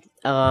you.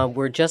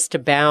 We're just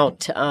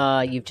about,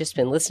 you've just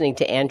been listening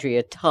to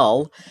Andrea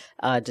Tull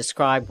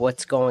describe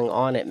what's going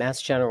on at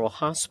Mass General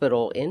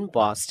Hospital in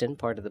Boston,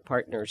 part of the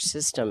Partners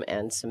system,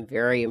 and some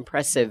very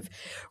impressive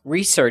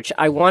research.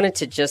 I wanted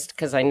to just,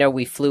 because I know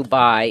we flew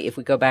by, if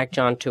we go back,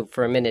 John,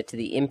 for a minute to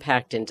the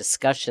impact and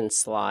discussion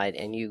slide,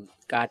 and you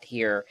got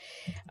here,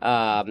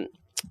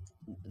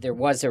 there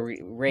was a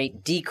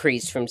rate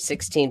decrease from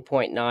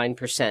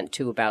 16.9%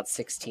 to about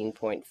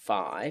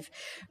 16.5%.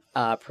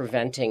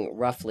 Preventing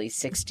roughly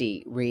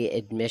 60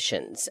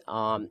 readmissions.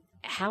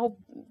 How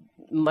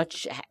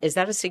much is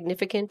that a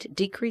significant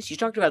decrease? You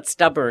talked about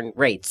stubborn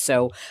rates,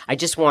 so I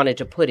just wanted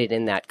to put it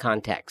in that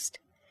context.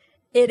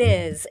 It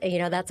is.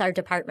 That's our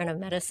Department of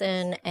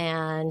Medicine,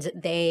 and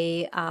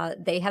they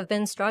have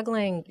been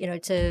struggling,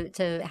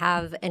 to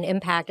have an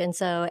impact. And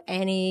so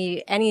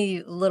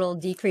any little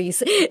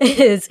decrease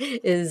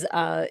is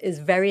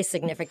very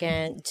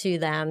significant to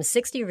them.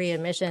 60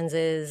 readmissions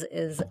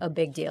is a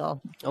big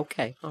deal.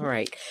 Okay. All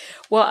right.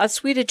 Well,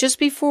 Aswita, just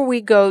before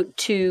we go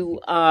to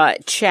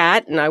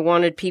chat, and I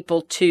wanted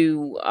people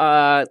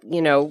to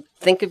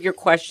think of your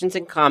questions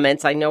and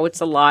comments. I know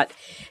it's a lot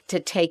to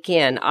take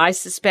in. I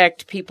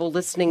suspect people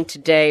listening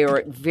today are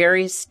at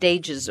various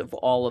stages of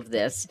all of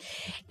this.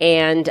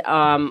 And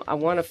I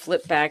want to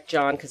flip back,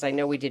 John, because I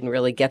know we didn't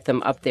really get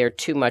them up there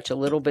too much, a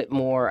little bit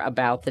more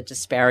about the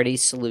Disparity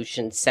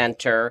Solution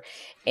Center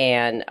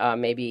and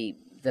maybe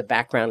the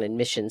background and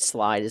mission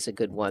slide is a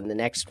good one, the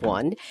next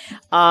one.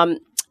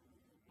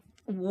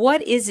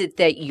 What is it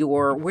that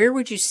where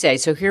would you say,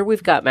 so here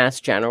we've got Mass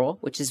General,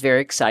 which is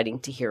very exciting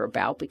to hear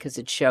about because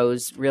it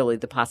shows really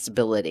the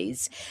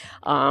possibilities.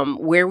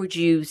 Where would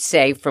you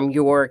say from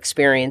your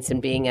experience in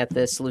being at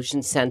the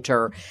Solution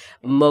Center,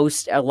 a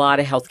lot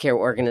of healthcare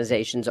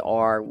organizations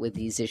are with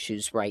these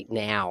issues right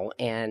now,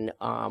 and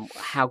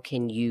how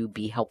can you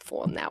be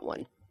helpful in that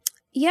one?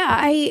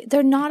 Yeah, there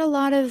are not a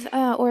lot of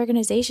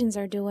organizations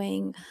are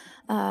doing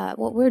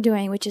what we're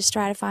doing, which is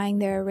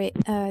stratifying their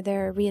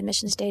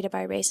readmissions data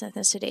by race and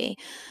ethnicity.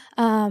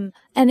 And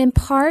in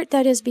part,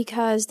 that is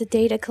because the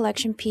data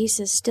collection piece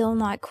is still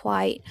not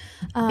quite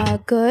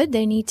good.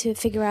 They need to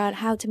figure out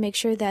how to make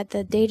sure that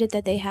the data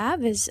that they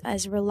have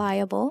is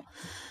reliable.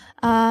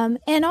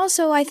 And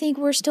also, I think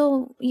we're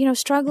still,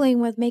 struggling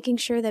with making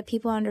sure that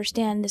people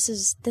understand this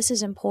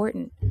is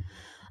important.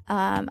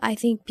 I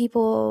think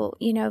people,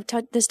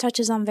 this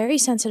touches on very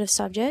sensitive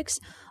subjects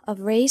of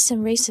race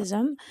and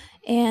racism.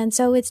 And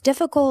so it's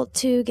difficult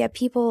to get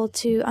people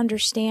to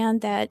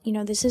understand that,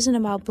 this isn't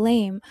about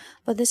blame,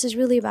 but this is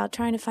really about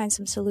trying to find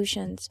some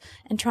solutions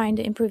and trying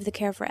to improve the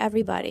care for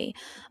everybody.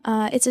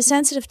 It's a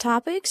sensitive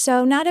topic,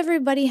 so not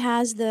everybody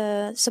has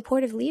the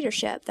supportive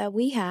leadership that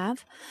we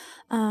have.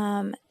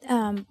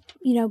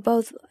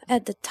 Both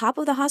at the top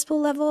of the hospital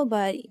level,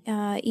 but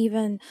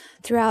even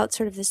throughout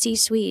sort of the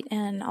C-suite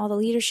and all the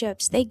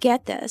leaderships, they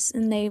get this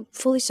and they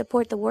fully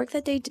support the work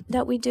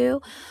that we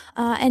do,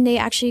 and they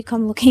actually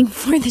come looking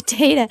for the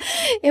data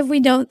if we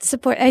don't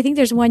support. I think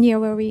there's one year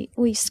where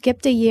we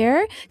skipped a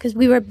year because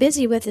we were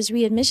busy with this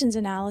readmissions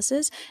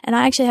analysis, and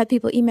I actually had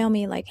people email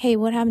me like, "Hey,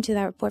 what happened to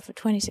that report for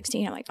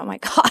 2016?" I'm like, "Oh my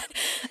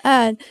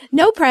God."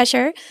 No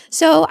pressure.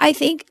 So I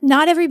think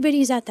not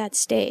everybody's at that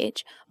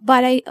stage.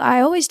 But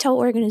I always tell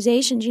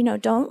organizations,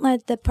 don't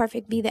let the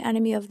perfect be the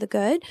enemy of the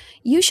good.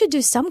 You should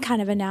do some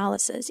kind of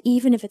analysis,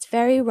 even if it's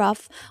very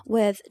rough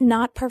with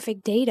not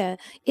perfect data.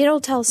 It'll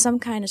tell some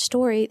kind of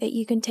story that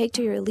you can take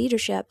to your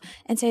leadership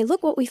and say,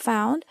 look what we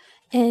found,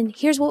 and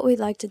here's what we'd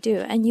like to do.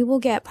 And you will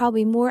get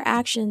probably more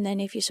action than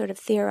if you sort of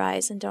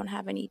theorize and don't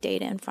have any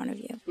data in front of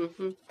you.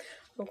 Mm-hmm.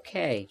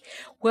 Okay.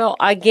 Well,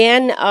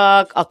 again,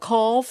 a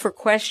call for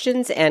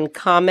questions and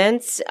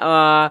comments.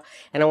 And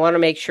I want to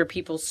make sure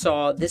people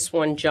saw this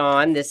one,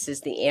 John. This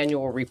is the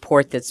annual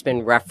report that's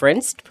been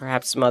referenced.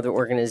 Perhaps some other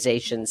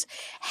organizations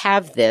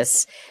have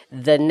this.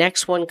 The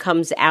next one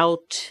comes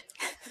out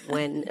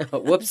when,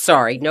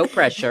 no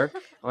pressure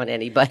on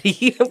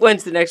anybody.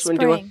 When's the next one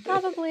due?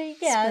 Probably,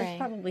 Spring.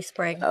 Probably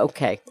spring.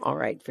 Okay. All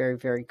right. Very,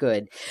 very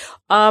good.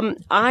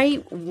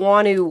 I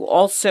want to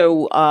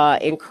also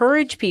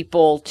encourage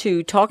people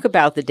to talk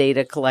about the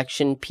data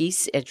collection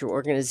piece at your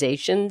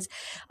organizations.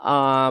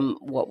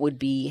 What would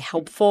be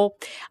helpful?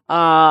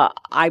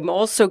 I'm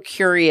also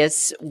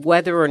curious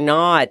whether or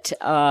not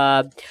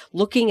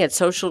looking at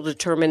social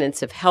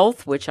determinants of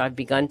health, which I've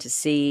begun to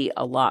see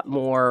a lot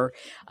more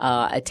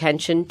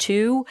attention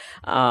to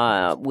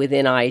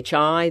within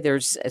IHI.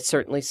 There's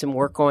certainly some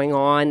work going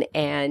on,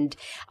 and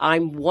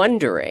I'm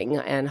wondering,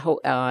 and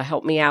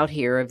help me out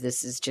here if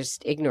this is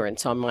just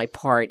ignorance on my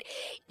part,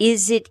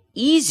 is it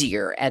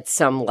easier at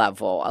some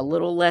level, a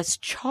little less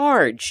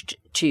charged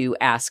to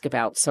ask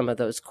about some of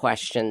those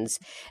questions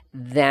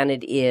than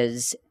it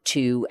is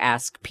to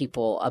ask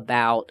people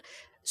about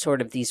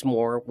sort of these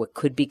more, what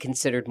could be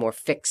considered more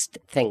fixed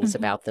things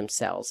about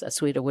themselves?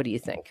 Aswita, what do you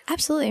think?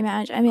 Absolutely,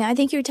 Madge. I mean, I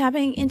think you're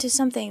tapping into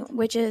something,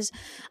 which is,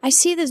 I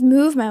see this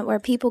movement where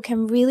people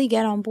can really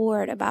get on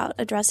board about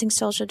addressing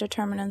social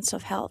determinants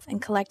of health and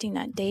collecting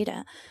that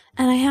data.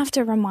 And I have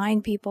to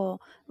remind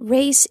people,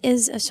 race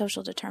is a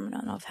social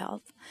determinant of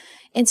health.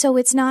 And so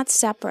it's not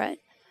separate.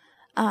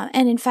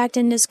 And in fact,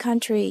 in this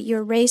country,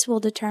 your race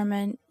will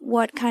determine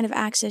what kind of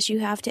access you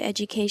have to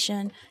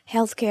education,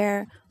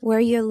 healthcare, where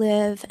you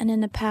live, and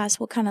in the past,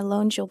 what kind of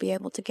loans you'll be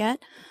able to get,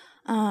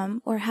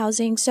 or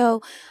housing.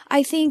 So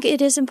I think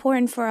it is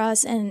important for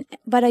us.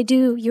 But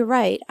you're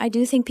right. I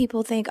do think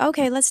people think,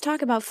 okay, let's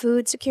talk about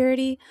food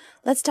security.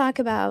 Let's talk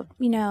about,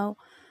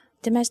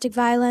 domestic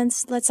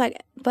violence.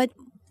 But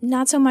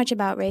not so much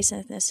about race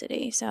and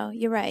ethnicity. So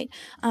you're right.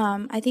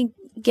 I think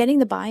getting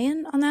the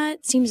buy-in on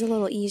that seems a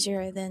little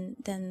easier than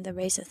the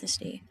race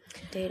ethnicity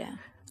data.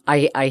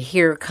 I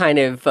hear kind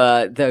of,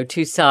 though,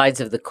 two sides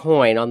of the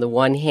coin. On the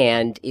one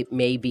hand, it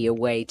may be a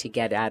way to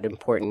get at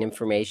important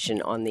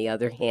information. On the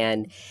other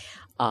hand,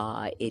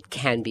 it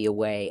can be a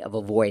way of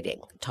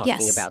avoiding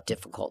talking about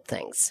difficult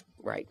things.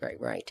 Right.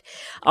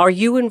 Are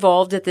you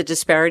involved at the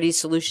Disparity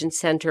Solutions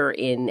Center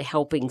in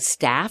helping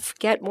staff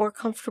get more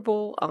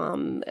comfortable,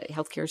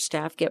 healthcare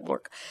staff get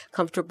more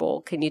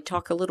comfortable? Can you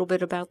talk a little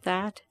bit about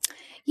that?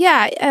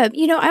 Yeah,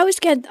 I always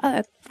get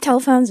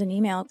telephones and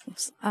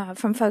emails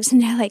from folks,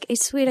 and they're like, "Hey,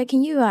 Aswita,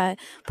 can you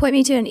point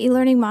me to an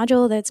e-learning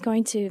module that's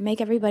going to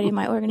make everybody in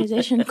my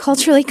organization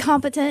culturally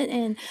competent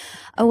and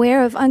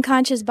aware of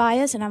unconscious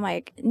bias?" And I'm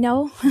like,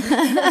 "No,"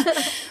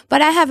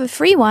 but I have a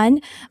free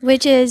one,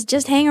 which is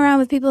just hang around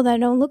with people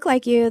that don't look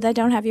like you, that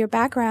don't have your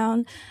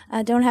background,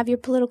 don't have your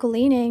political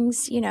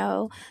leanings,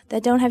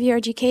 that don't have your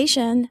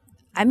education.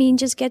 I mean,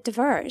 just get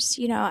diverse,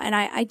 and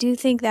I do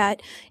think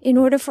that in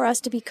order for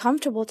us to be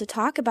comfortable to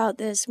talk about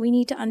this, we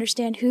need to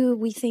understand who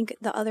we think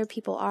the other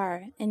people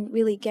are and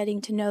really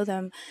getting to know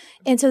them.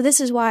 And so this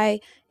is why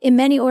in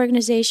many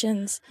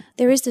organizations,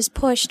 there is this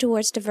push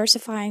towards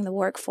diversifying the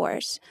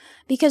workforce,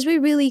 because we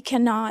really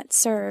cannot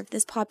serve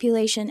this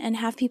population and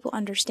have people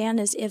understand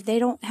this if they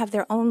don't have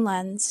their own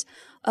lens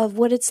of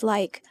what it's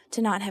like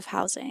to not have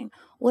housing,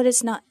 what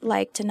it's not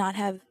like to not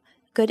have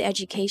good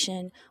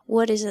education.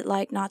 What is it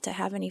like not to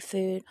have any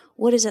food?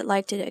 What is it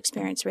like to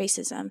experience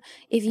racism?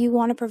 If you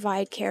want to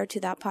provide care to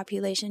that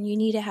population, you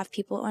need to have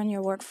people on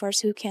your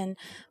workforce who can,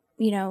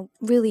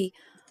 really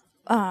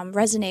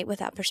resonate with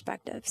that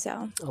perspective.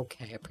 So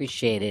okay,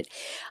 appreciate it.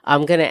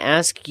 I'm going to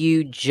ask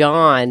you,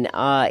 John,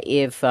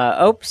 if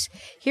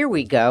here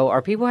we go.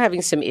 Are people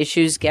having some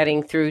issues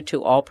getting through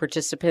to all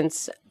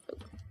participants?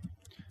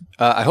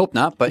 I hope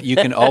not, but you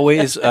can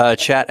always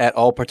chat at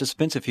all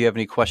participants if you have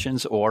any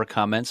questions or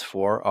comments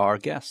for our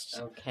guests.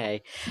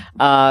 Okay.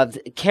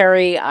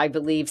 Carrie, I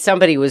believe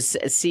somebody was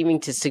seeming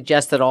to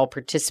suggest that all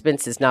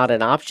participants is not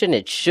an option.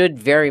 It should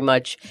very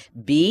much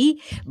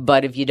be,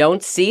 but if you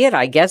don't see it,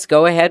 I guess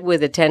go ahead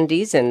with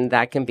attendees, and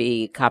that can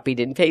be copied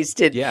and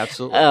pasted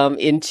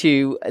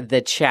into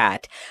the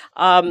chat.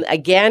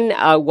 Again,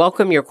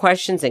 welcome your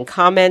questions and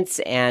comments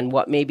and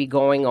what may be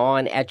going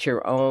on at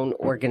your own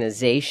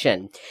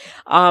organization.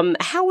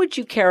 How would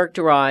you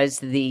characterize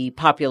the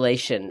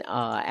population,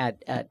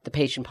 at the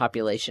patient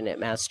population at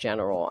Mass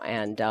General,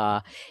 and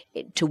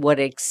to what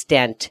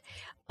extent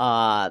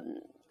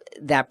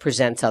that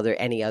presents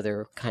any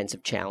other kinds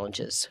of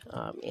challenges?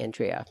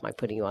 Andrea, am I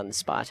putting you on the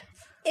spot?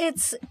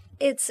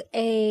 It's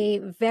a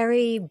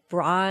very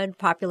broad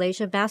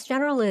population. Mass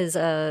General is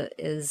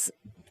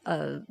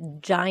a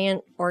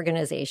giant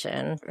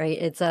organization, right?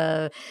 It's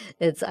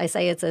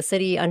a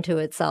city unto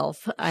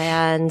itself,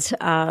 and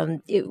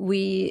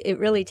it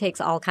really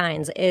takes all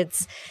kinds.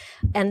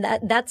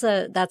 That's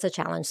a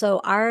challenge.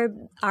 So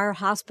our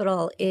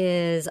hospital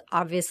is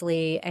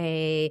obviously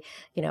a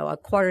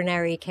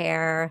quaternary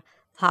care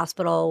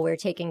hospital. We're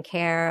taking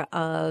care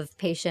of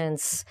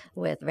patients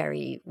with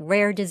very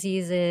rare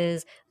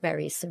diseases,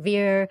 very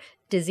severe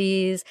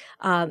disease.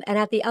 And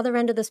at the other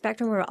end of the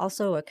spectrum, we're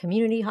also a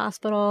community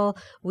hospital.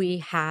 We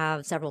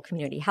have several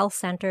community health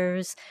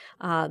centers.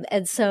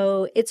 And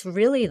so it's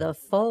really the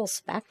full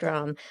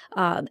spectrum.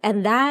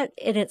 And that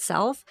in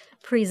itself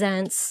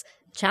presents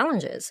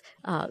challenges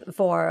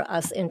for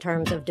us in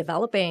terms of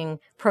developing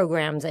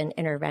programs and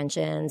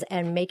interventions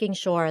and making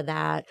sure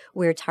that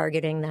we're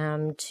targeting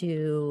them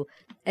to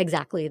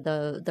exactly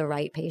the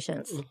right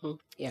patients. Mm-hmm.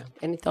 Yeah.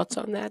 Any thoughts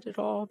on that at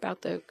all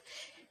about the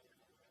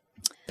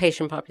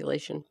patient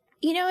population?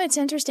 It's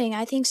interesting.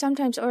 I think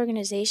sometimes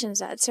organizations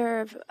that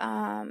serve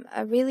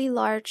a really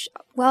large,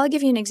 I'll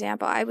give you an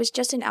example. I was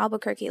just in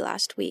Albuquerque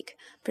last week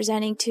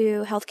presenting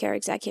to healthcare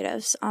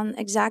executives on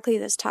exactly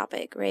this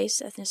topic,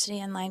 race, ethnicity,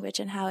 and language,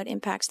 and how it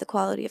impacts the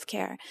quality of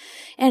care.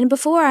 And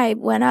before I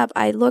went up,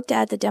 I looked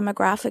at the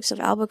demographics of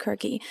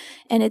Albuquerque,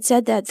 and it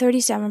said that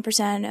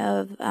 37%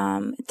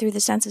 of, through the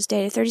census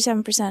data,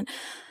 37%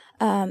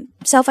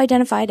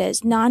 self-identified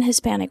as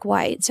non-Hispanic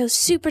white, so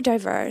super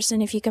diverse.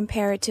 And if you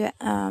compare it to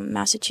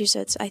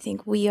Massachusetts, I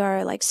think we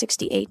are like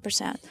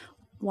 68%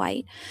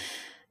 white.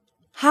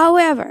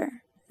 However,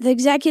 the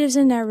executives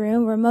in that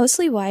room were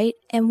mostly white,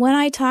 and when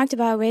I talked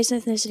about race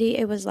and ethnicity,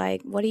 it was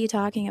like, what are you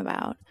talking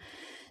about?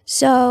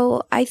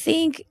 So I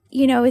think,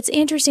 it's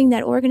interesting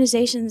that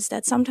organizations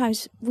that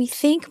sometimes we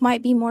think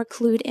might be more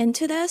clued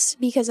into this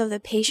because of the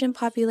patient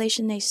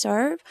population they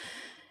serve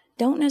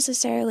don't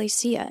necessarily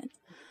see it.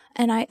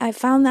 And I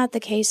found that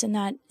the case in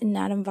that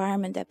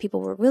environment, that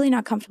people were really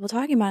not comfortable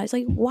talking about it. It's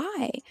like,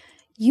 why?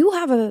 You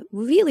have a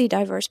really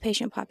diverse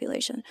patient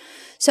population.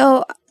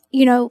 So,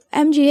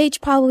 MGH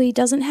probably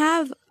doesn't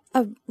have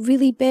a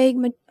really big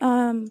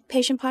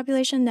patient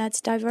population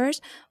that's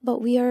diverse,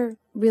 but we are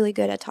really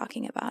good at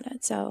talking about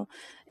it. So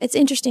it's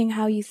interesting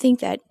how you think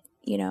that,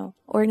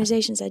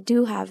 organizations that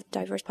do have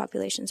diverse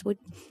populations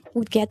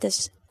would get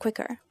this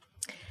quicker.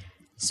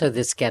 So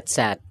this gets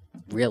at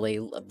really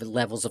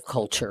levels of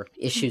culture,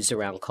 issues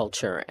around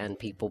culture, and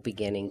people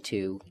beginning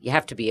to, you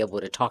have to be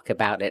able to talk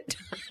about it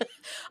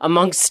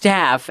amongst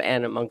staff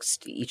and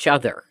amongst each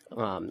other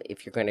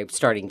if you're going to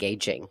start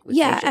engaging with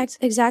patients.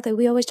 Exactly.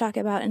 We always talk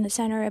about in the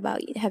center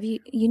about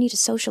you need to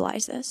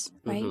socialize this,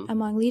 right? Mm-hmm.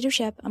 Among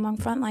leadership, among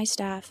frontline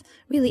staff,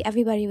 really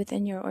everybody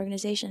within your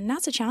organization. And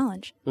that's a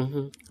challenge.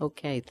 Mm-hmm.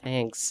 Okay,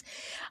 thanks.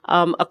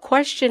 A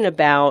question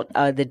about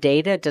the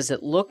data. Does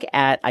it look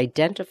at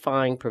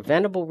identifying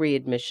preventable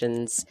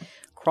readmissions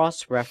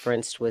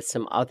cross-referenced with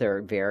some other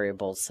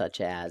variables,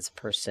 such as a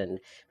person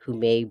who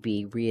may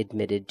be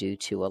readmitted due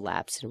to a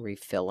lapse in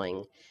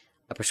refilling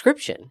a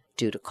prescription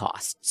due to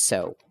cost?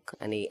 So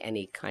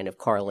any kind of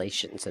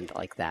correlations and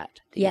like that?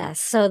 Yes.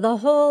 So the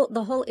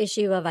whole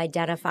issue of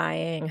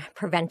identifying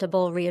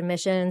preventable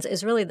readmissions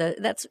is really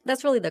that's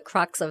really the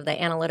crux of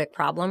the analytic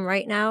problem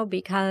right now,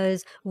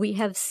 because we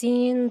have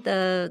seen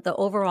the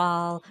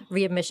overall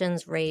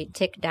readmissions rate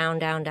tick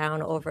down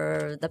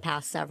over the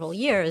past several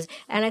years.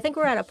 And I think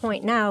we're at a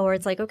point now where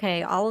it's like,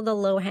 okay, all of the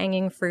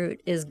low-hanging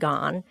fruit is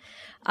gone.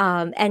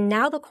 And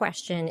now the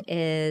question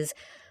is,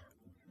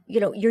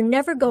 you're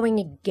never going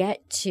to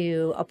get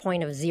to a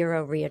point of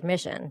zero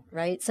readmission,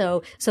 right?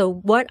 So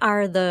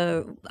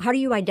how do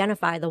you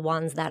identify the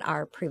ones that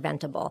are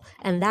preventable?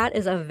 And that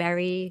is a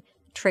very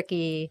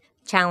tricky,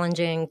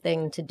 challenging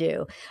thing to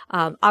do.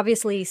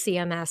 Obviously,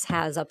 CMS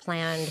has a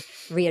planned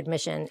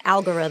readmission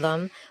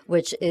algorithm,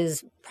 which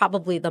is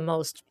probably the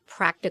most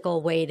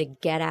practical way to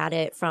get at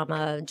it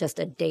from just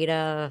a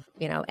data,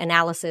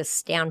 analysis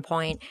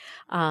standpoint,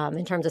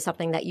 in terms of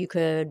something that you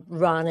could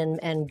run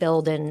and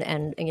build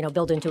and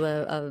build into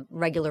a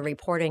regular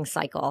reporting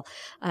cycle.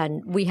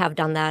 And we have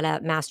done that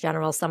at Mass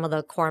General. Some of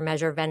the core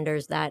measure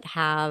vendors that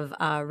have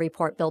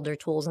report builder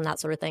tools and that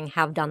sort of thing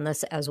have done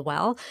this as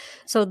well.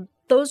 So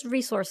those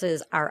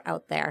resources are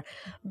out there.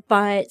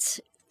 But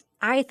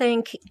I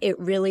think it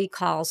really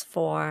calls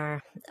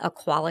for a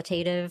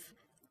qualitative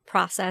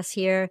process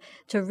here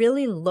to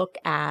really look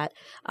at,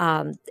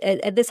 and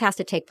this has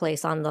to take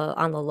place on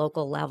the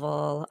local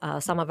level.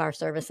 Some of our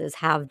services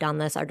have done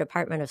this. Our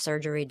Department of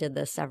Surgery did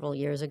this several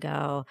years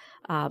ago,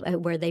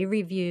 where they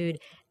reviewed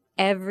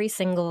every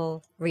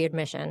single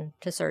readmission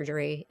to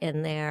surgery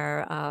in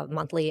their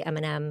monthly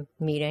M&M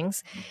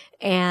meetings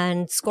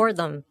and scored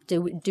them.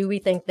 Do we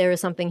think there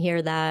is something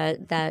here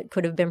that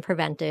could have been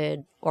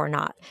prevented or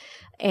not?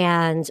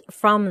 And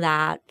from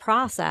that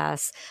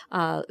process,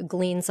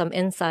 glean some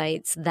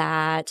insights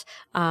that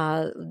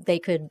they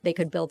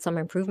could build some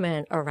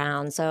improvement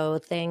around. So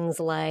things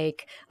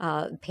like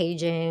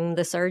paging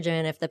the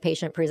surgeon if the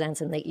patient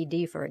presents in the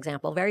ED, for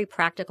example. Very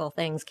practical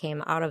things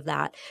came out of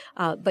that.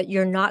 But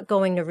you're not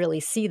going to really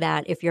see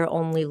that if you're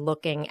only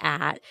looking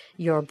at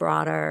your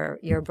broader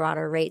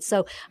rates.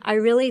 So I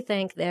really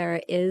think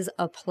there is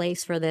a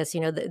place for this.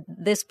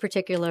 This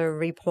particular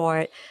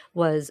report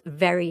was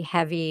very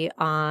heavy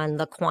on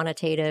the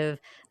quantitative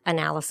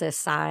analysis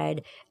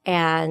side.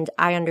 And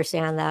I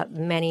understand that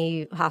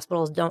many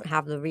hospitals don't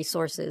have the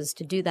resources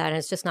to do that. And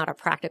it's just not a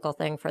practical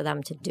thing for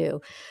them to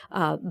do.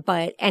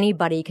 But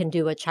anybody can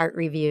do a chart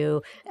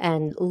review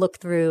and look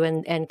through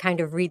and kind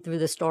of read through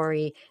the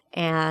story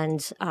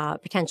and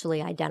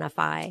potentially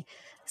identify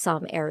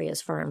some areas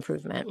for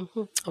improvement.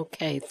 Mm-hmm.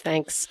 Okay,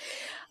 thanks.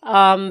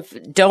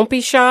 Don't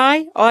be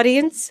shy,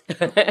 audience.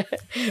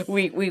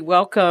 We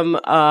welcome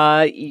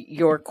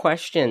your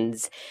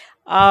questions.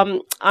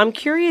 I'm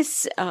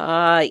curious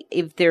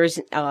if there's,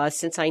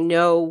 since I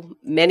know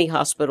many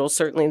hospitals,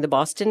 certainly in the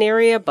Boston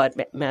area,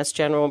 but Mass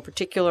General in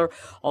particular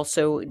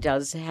also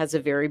has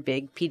a very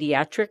big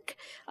pediatric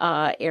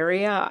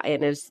area.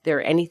 And is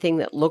there anything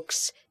that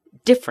looks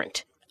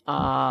different?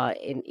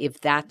 And if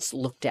that's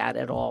looked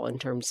at all in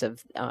terms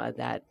of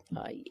the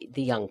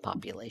young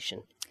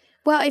population?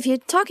 Well, if you're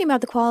talking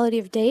about the quality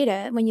of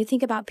data, when you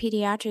think about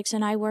pediatrics,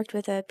 and I worked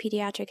with a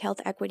Pediatric Health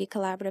Equity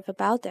Collaborative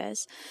about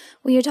this,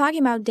 when you're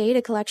talking about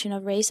data collection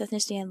of race,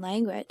 ethnicity, and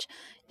language,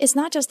 it's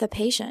not just the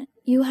patient.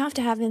 You have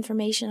to have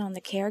information on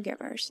the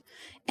caregivers.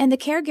 And the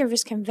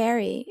caregivers can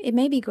vary. It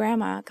may be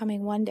grandma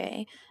coming one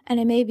day, and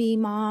it may be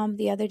mom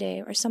the other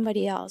day, or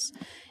somebody else.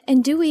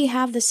 And do we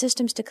have the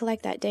systems to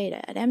collect that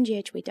data? At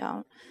MGH, we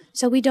don't.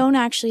 So we don't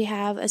actually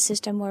have a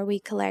system where we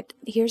collect,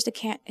 here's the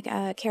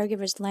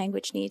caregiver's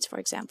language needs, for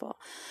example.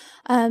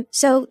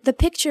 So the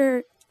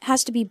picture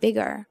has to be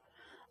bigger.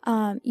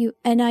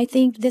 And I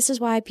think this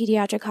is why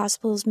pediatric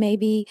hospitals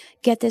maybe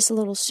get this a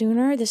little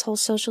sooner, this whole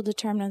social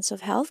determinants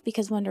of health,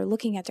 because when they're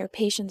looking at their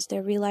patients,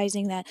 they're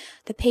realizing that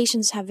the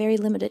patients have very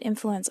limited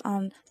influence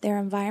on their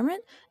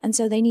environment. And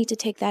so they need to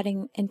take that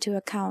into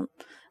account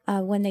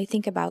when they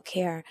think about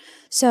care.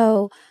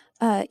 So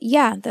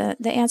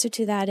the answer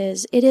to that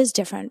is it is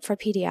different for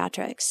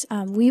pediatrics.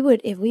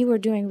 If we were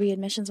doing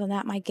readmissions on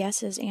that, my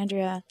guess is,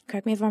 Andrea,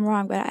 correct me if I'm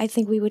wrong, but I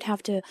think we would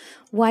have to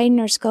widen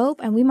our scope,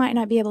 and we might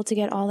not be able to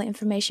get all the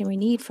information we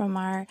need from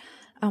our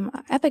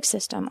Epic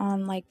system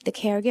on like the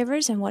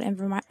caregivers and what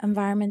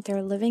environment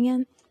they're living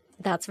in.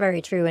 That's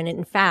very true. And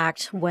in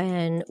fact,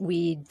 when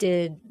we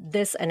did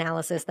this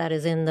analysis that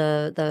is in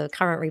the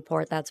current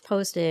report that's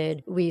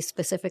posted, we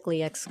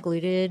specifically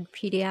excluded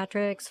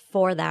pediatrics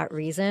for that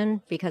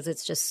reason, because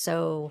it's just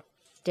so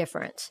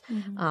different.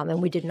 Mm-hmm.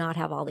 And we did not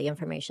have all the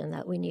information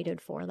that we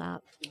needed for that.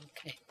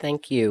 Okay,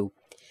 thank you.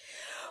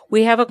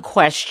 We have a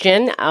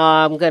question.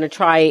 I'm going to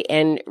try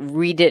and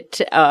read it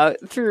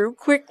through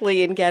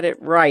quickly and get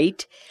it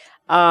right.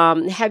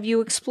 Have you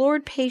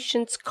explored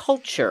patients'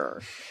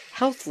 culture,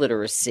 health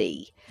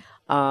literacy,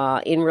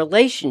 in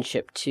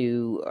relationship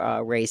to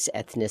race,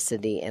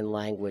 ethnicity, and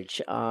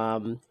language?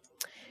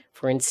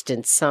 For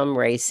instance, some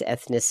race,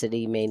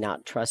 ethnicity may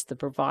not trust the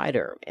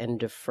provider and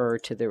defer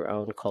to their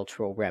own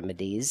cultural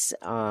remedies.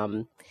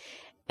 I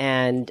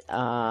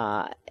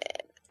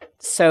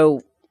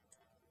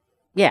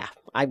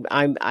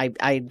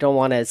don't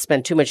want to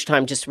spend too much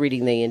time just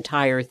reading the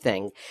entire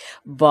thing,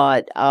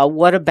 but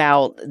what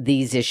about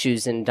these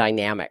issues and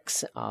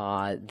dynamics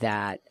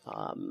that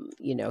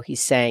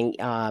he's saying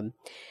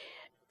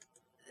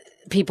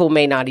people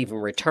may not even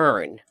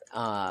return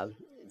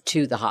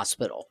to the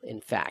hospital,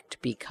 in fact,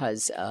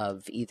 because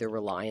of either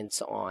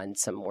reliance on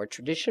some more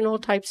traditional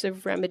types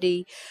of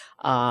remedy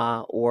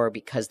or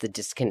because the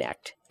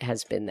disconnect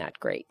has been that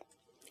great.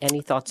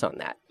 Any thoughts on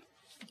that?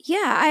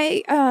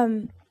 Yeah,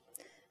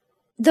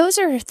 those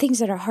are things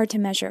that are hard to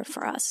measure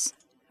for us,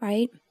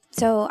 right?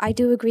 So I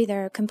do agree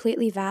they're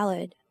completely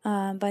valid,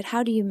 but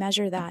how do you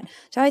measure that?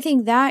 So I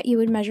think that you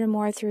would measure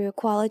more through a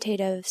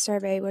qualitative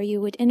survey where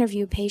you would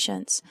interview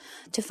patients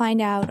to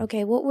find out,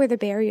 okay, what were the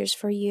barriers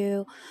for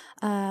you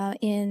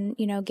in,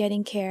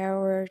 getting care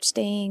or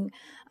staying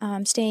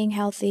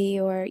healthy,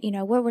 or,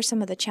 what were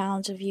some of the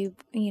challenges of you,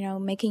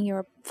 making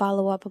your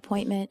follow-up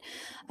appointment.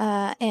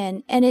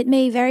 And it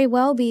may very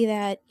well be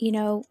that,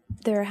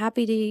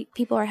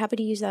 people are happy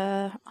to use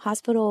a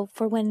hospital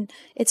for when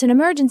it's an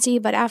emergency,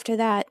 but after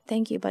that,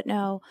 thank you, but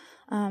no.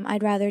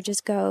 I'd rather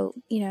just go,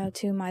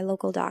 to my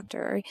local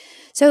doctor.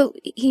 So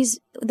he's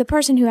the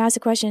person who asked the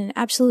question.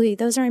 Absolutely,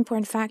 those are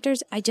important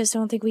factors. I just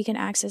don't think we can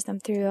access them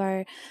through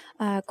our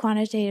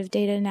quantitative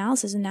data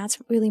analysis, and that's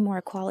really more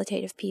a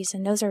qualitative piece.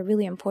 And those are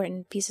really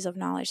important pieces of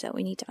knowledge that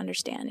we need to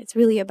understand. It's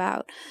really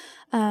about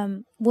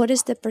what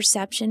is the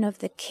perception of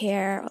the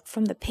care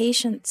from the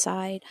patient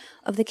side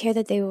of the care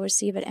that they will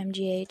receive at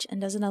MGH,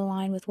 and does it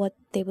align with what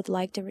they would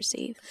like to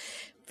receive?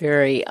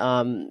 Very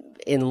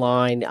in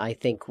line, I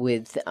think,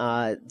 with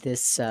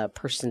this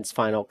person's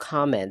final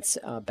comments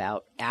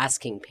about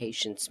asking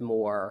patients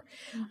more.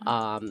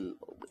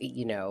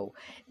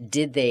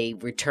 Did they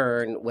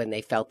return when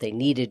they felt they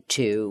needed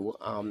to,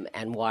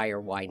 and why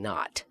or why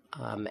not,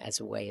 as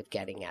a way of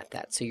getting at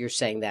that. So you're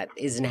saying that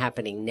isn't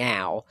happening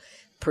now,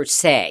 per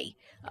se.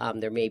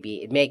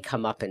 It may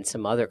come up in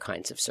some other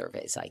kinds of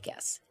surveys, I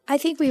guess. I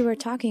think we were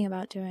talking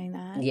about doing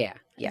that. Yeah.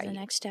 As the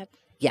next step.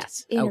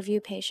 Yes. Interview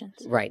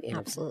patients. Right.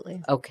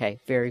 Absolutely. Okay.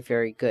 Very,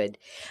 very good.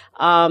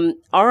 All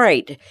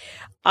right.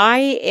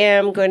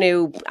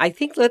 I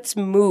think let's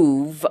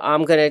move.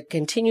 I'm going to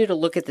continue to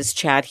look at this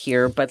chat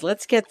here, but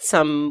let's get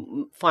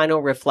some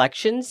final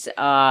reflections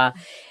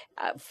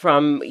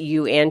from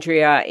you,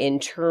 Andrea, in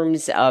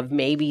terms of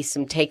maybe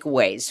some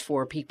takeaways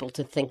for people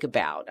to think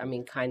about. I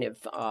mean, kind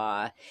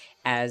of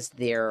as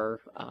they're,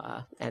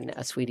 and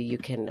Aswita, you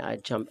can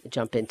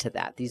jump into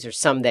that. These are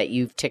some that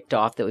you've ticked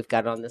off that we've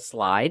got on the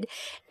slide,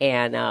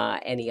 and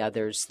any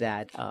others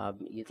that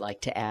you'd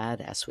like to add,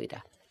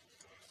 Aswita.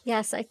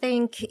 Yes, I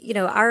think,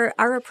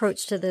 our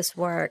approach to this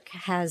work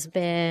has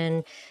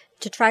been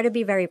to try to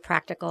be very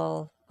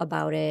practical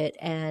about it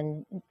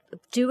and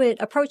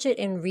approach it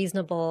in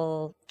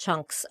reasonable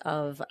chunks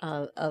of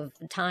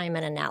time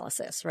and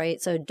analysis,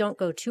 right? So don't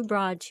go too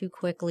broad too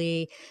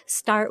quickly.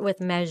 Start with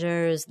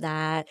measures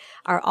that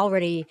are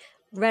already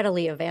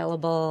readily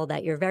available,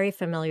 that you're very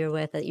familiar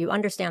with, that you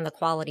understand the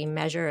quality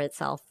measure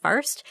itself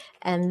first,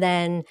 and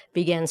then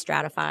begin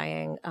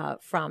stratifying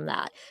from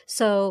that.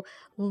 So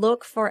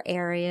look for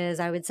areas,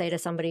 I would say to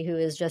somebody who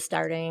is just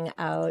starting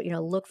out,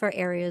 look for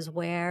areas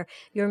where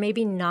you're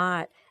maybe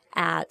not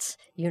at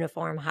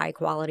uniform high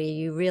quality.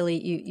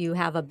 You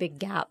have a big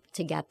gap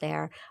to get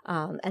there.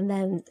 And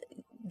then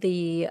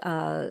the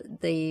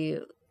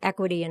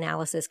equity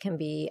analysis can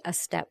be a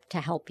step to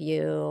help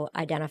you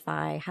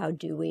identify how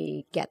do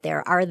we get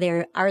there. Are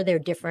there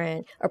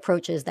different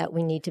approaches that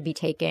we need to be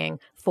taking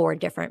for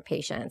different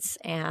patients?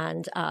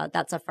 And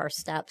that's a first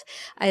step.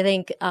 I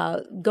think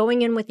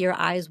going in with your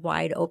eyes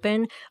wide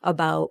open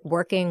about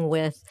working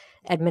with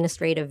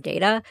administrative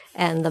data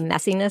and the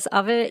messiness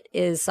of it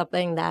is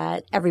something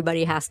that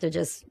everybody has to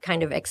just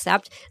kind of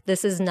accept.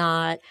 This is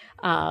not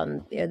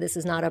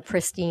a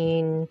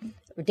pristine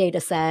data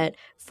set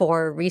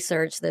for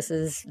research. This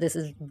is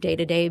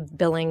day-to-day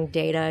billing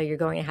data. You're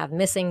going to have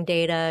missing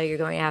data. You're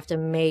going to have to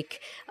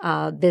make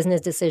business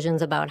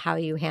decisions about how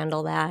you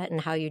handle that and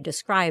how you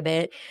describe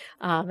it.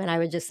 And I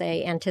would just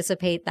say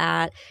anticipate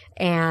that.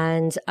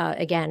 And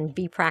again,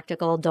 be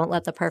practical. Don't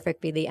let the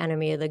perfect be the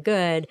enemy of the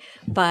good,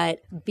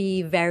 but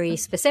be very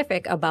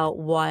specific about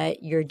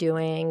what you're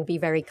doing. Be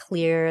very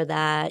clear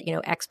that,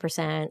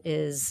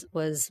 X%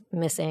 was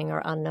missing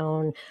or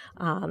unknown.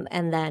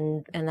 And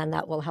then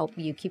that will help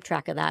you keep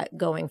track of that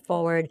going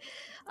forward.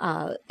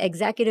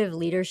 Executive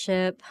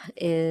leadership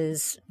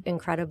is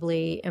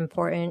incredibly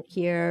important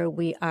here.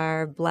 We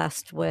are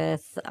blessed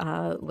with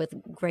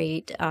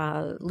great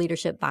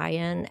leadership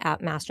buy-in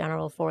at Mass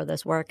General for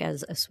this work,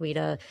 as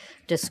Aswita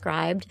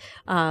described.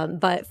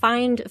 But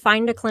find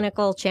a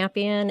clinical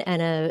champion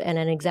and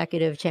an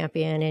executive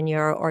champion in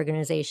your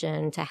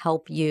organization to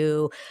help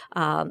you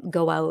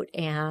go out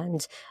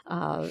and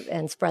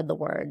spread the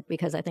word,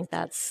 because I think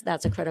that's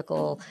a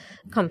critical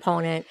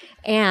component.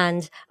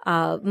 And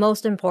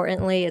most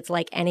importantly, it's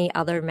like any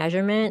other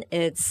measurement.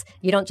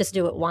 You don't just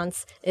do it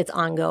once, it's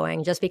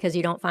ongoing. Just because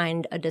you don't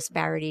find a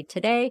disparity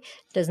today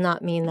does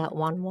not mean that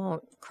one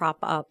won't crop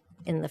up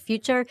in the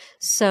future.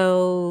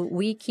 So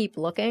we keep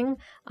looking.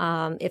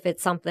 If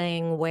it's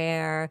something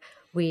where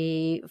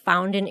we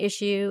found an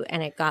issue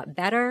and it got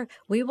better,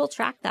 we will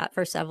track that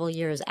for several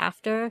years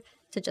after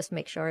to just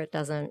make sure it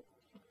doesn't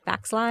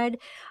backslide.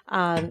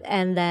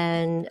 And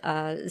then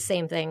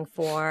same thing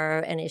for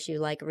an issue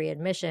like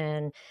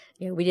readmission.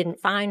 We didn't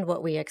find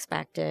what we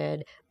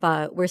expected,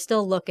 but we're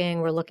still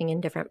looking. We're looking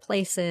in different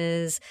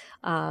places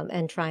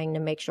and trying to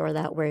make sure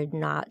that we're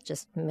not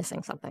just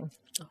missing something.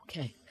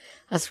 Okay.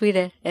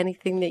 Aswita,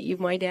 anything that you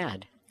might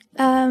add?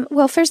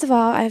 Well, first of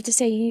all, I have to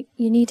say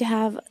you need to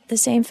have the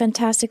same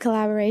fantastic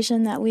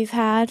collaboration that we've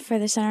had for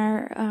the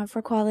Center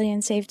for Quality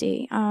and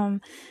Safety.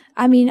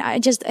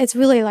 It's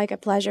really like a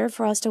pleasure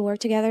for us to work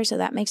together, so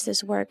that makes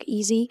this work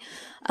easy.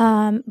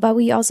 But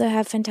we also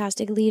have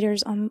fantastic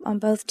leaders on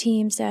both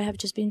teams that have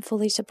just been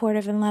fully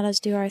supportive and let us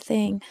do our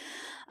thing.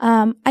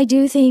 I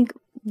do think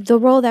the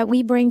role that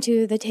we bring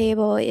to the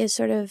table is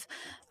sort of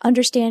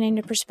understanding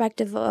the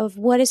perspective of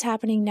what is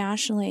happening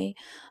nationally,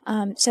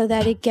 so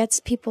that it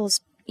gets people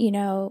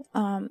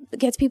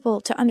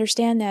to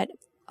understand that,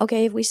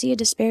 okay, if we see a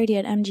disparity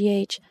at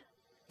MGH,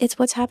 it's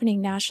what's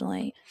happening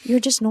nationally. You're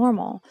just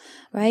normal,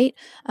 right?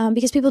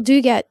 Because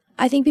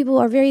I think people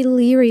are very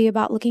leery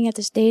about looking at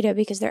this data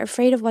because they're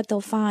afraid of what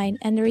they'll find,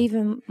 and they're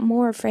even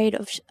more afraid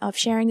of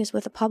sharing this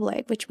with the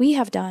public, which we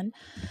have done,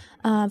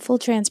 full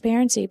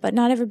transparency. But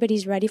not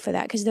everybody's ready for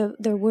that because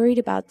they're worried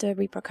about the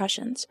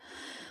repercussions.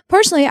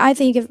 Personally, I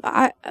think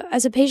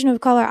as a patient of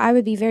color, I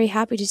would be very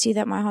happy to see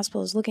that my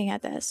hospital is looking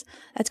at this.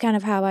 That's kind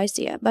of how I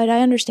see it. But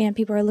I understand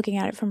people are looking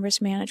at it from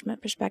risk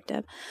management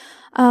perspective.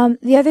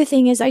 The other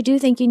thing is I do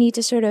think you need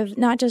to sort of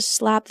not just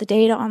slap the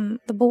data on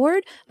the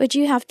board, but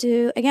you have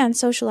to, again,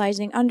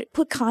 socializing,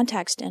 put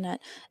context in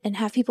it and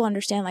have people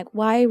understand, like,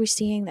 why are we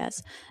seeing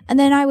this? And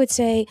then I would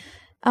say,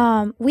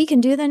 we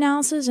can do the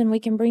analysis and we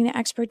can bring the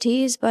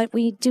expertise, but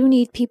we do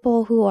need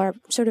people who are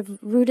sort of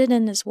rooted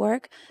in this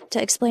work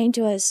to explain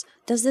to us,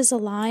 does this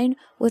align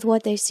with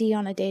what they see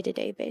on a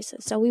day-to-day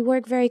basis? So we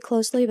work very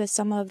closely with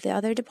some of the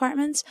other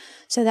departments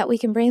so that we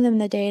can bring them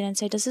the data and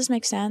say, does this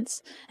make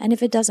sense? And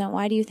if it doesn't,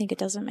 why do you think it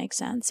doesn't make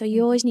sense? So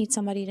you always need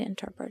somebody to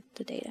interpret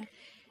the data.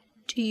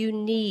 Do you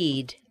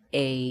need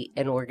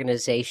an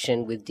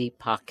organization with deep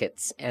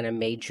pockets and a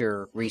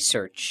major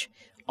research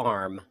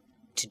arm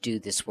to do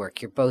this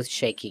work? You're both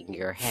shaking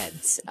your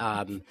heads.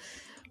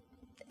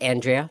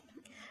 Andrea?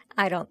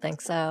 I don't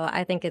think so.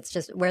 I think it's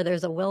just where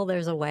there's a will,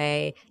 there's a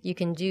way. You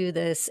can do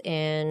this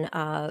in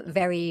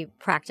very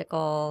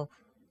practical,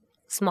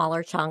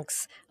 smaller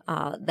chunks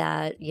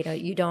that,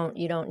 you don't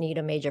need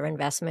a major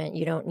investment.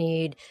 You don't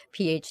need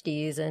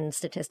PhDs in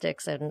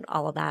statistics and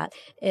all of that.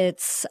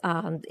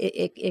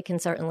 It can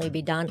certainly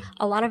be done.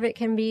 A lot of it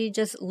can be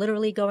just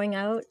literally going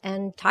out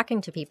and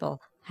talking to people.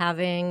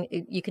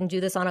 You can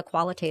do this on a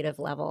qualitative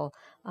level.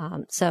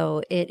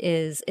 So it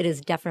is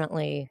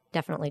definitely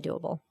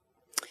doable.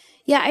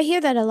 Yeah, I hear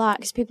that a lot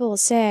because people will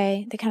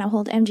say, they kind of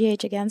hold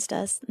MGH against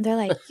us. They're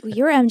like, well,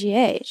 you're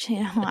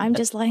MGH. I'm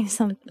just like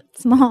some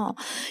small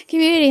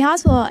community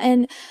hospital.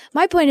 And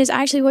my point is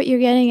actually what you're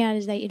getting at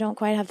is that you don't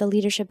quite have the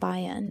leadership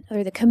buy-in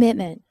or the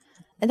commitment.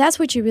 And that's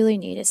what you really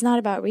need. It's not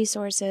about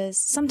resources.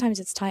 Sometimes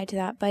it's tied to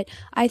that, but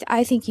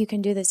I think you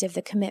can do this if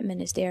the commitment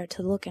is there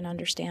to look and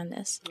understand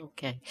this.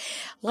 Okay.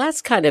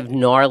 Last kind of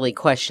gnarly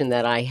question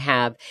that I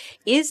have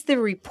is the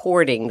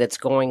reporting that's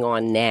going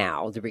on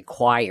now, the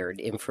required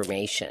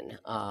information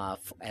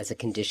as a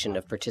condition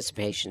of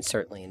participation,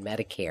 certainly in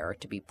Medicare,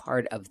 to be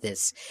part of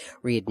this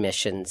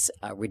readmissions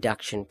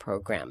reduction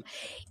program.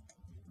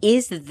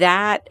 Is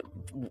that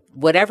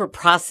whatever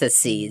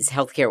processes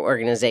healthcare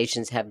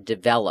organizations have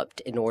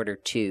developed in order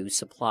to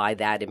supply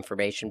that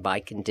information by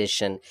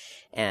condition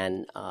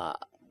and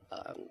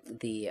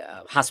the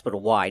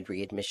hospital-wide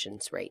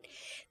readmissions rate,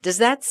 does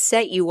that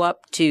set you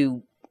up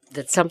to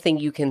that's something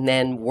you can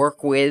then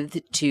work with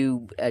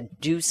to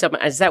do some?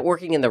 Is that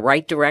working in the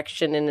right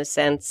direction in a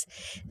sense,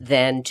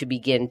 then to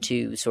begin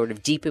to sort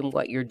of deepen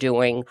what you're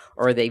doing,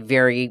 or are they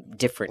very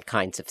different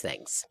kinds of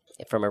things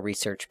from a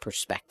research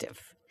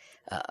perspective?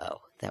 Uh-oh,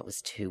 that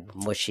was too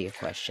mushy a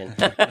question.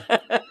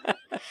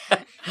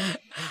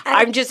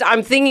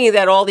 I'm thinking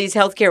that all these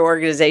healthcare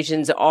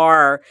organizations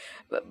are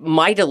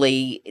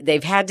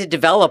they've had to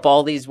develop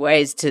all these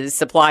ways to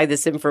supply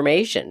this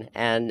information.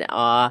 And,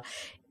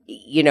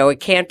 it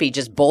can't be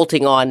just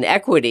bolting on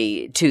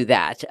equity to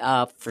that,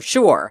 for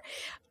sure.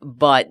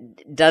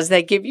 But does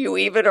that give you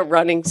even a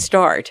running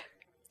start?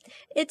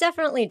 It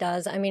definitely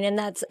does. I mean, and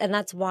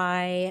that's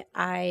why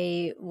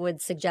I would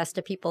suggest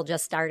to people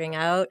just starting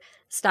out,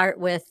 start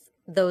with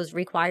those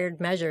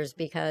required measures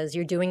because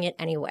you're doing it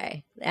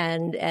anyway.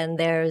 And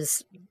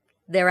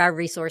there are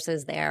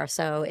resources there.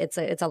 So it's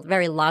a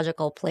very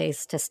logical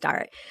place to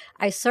start.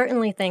 I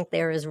certainly think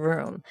there is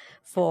room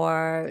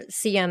for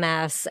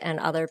CMS and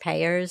other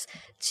payers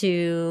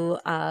to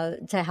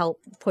help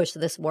push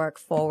this work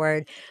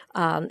forward.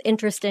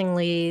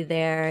 Interestingly,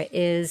 there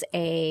is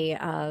a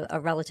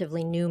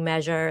relatively new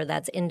measure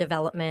that's in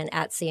development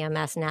at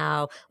CMS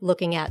now,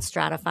 looking at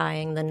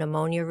stratifying the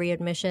pneumonia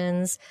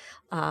readmissions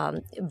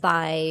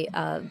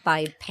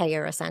by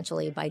payer,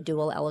 essentially by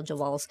dual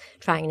eligibles,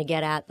 trying to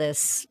get at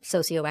this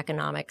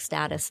socioeconomic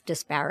status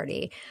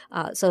disparity.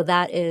 So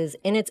that is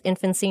in its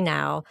infancy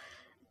now.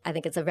 I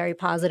think it's a very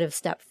positive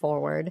step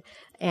forward,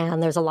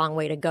 and there's a long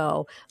way to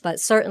go. But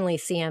certainly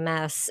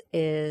CMS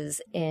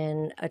is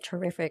in a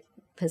terrific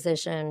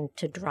position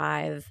to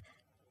drive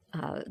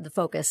the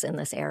focus in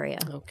this area.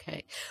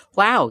 Okay.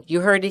 Wow,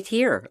 you heard it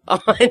here on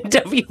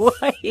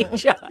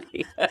WIHI.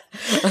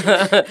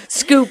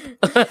 Scoop.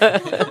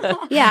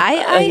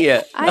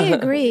 I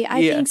agree.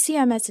 I think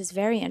CMS is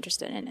very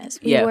interested in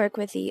this. We work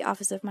with the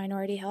Office of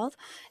Minority Health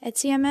at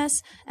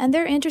CMS, and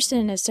they're interested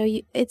in this. So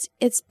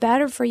it's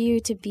better for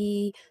you to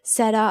be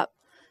set up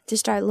to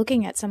start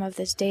looking at some of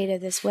this data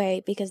this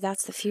way, because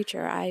that's the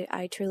future.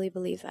 I truly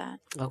believe that.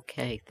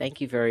 Okay.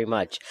 Thank you very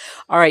much.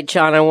 All right,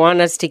 John, I want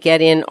us to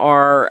get in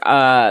our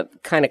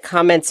kind of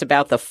comments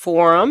about the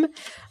forum.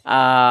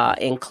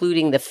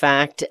 including the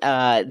fact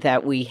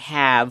that we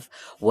have,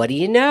 what do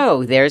you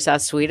know? There's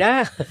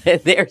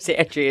Aswita, there's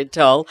Andrea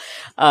Tull,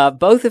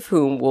 both of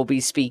whom will be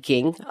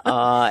speaking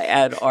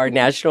at our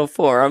national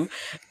forum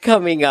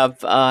coming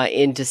up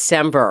in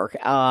December.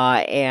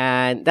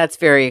 And that's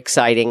very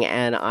exciting.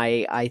 And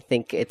I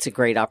think it's a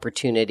great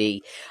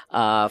opportunity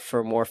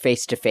for more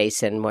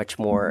face-to-face and much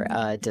more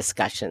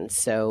discussions.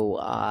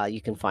 So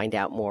you can find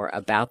out more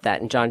about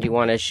that. And John, do you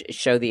want to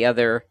show the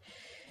other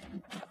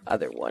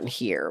one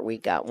here? We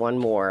got one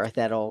more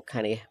that'll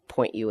kind of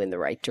point you in the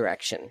right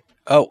direction.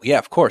 Oh, yeah,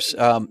 of course.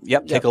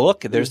 Take a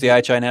look. There's the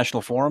IHI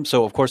National Forum.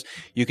 So, of course,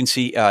 you can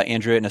see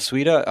Andrea and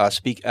Aswita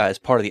speak as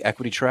part of the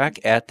equity track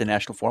at the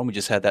National Forum. We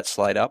just had that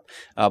slide up.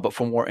 But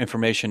for more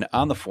information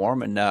on the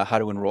forum and how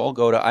to enroll,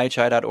 go to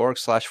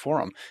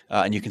ihi.org/forum.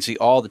 And you can see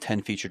all the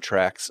 10 featured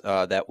tracks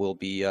that we'll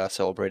be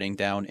celebrating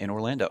down in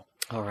Orlando.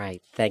 All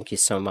right. Thank you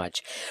so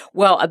much.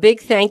 Well, a big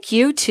thank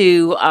you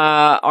to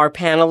our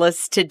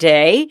panelists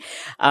today,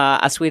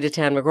 Aswita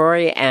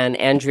Tanmagori and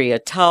Andrea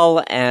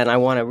Tull. And I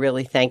want to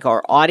really thank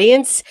our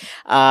audience.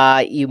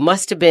 You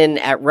must have been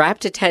at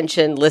rapt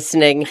attention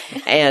listening.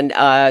 And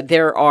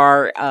there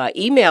are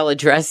email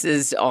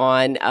addresses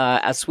on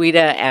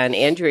Aswita and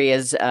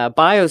Andrea's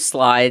bio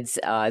slides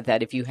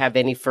that if you have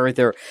any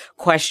further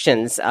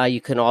questions, you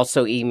can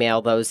also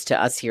email those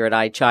to us here at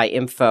IHI,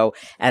 info@ihi.org.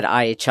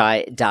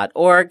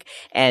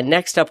 And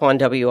next up on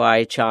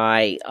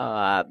WIHI,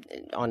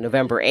 on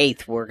November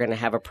 8th, we're going to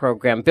have a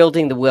program,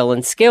 Building the Will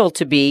and Skill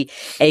to be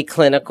a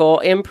Clinical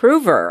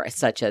Improver,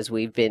 such as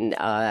we've been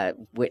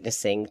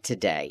witnessing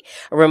today.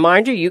 A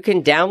reminder, you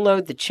can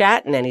download the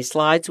chat and any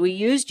slides we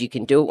used. You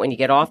can do it when you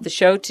get off the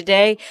show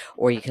today,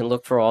 or you can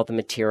look for all the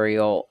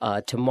material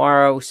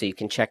tomorrow, so you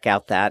can check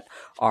out that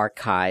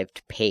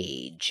archived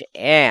page.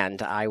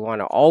 And I want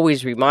to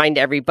always remind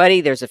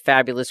everybody there's a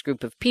fabulous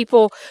group of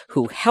people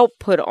who help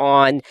put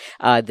on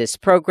this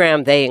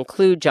program. They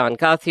include John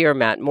Gauthier,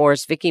 Matt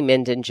Morse, Vicki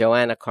Minden,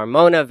 Joanna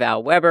Carmona,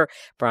 Val Weber,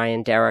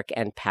 Brian Derrick,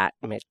 and Pat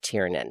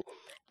McTiernan.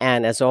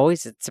 And as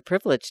always, it's a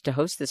privilege to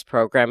host this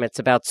program. It's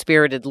about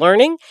spirited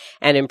learning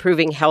and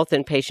improving health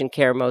and patient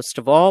care most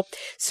of all.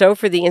 So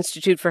for the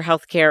Institute for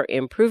Healthcare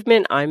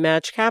Improvement, I'm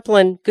Madge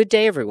Kaplan. Good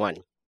day, everyone.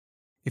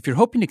 If you're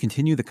hoping to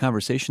continue the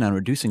conversation on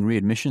reducing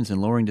readmissions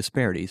and lowering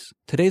disparities,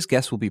 today's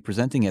guest will be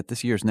presenting at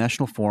this year's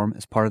National Forum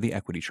as part of the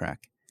Equity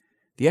Track.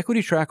 The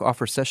Equity Track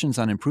offers sessions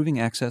on improving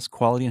access,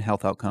 quality, and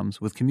health outcomes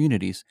with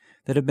communities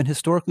that have been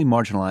historically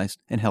marginalized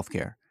in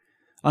healthcare.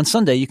 On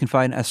Sunday, you can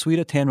find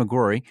Aswita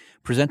Tanmagori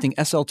presenting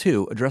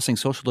SL2, Addressing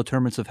Social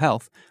Determinants of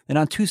Health, and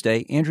on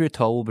Tuesday, Andrea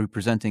Tull will be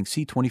presenting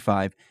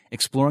C25,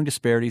 Exploring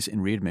Disparities in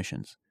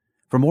Readmissions.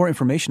 For more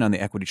information on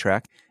the Equity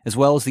Track, as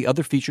well as the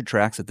other featured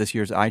tracks at this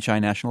year's IHI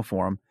National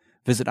Forum,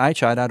 visit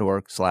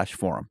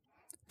ihi.org/forum.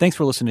 Thanks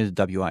for listening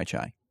to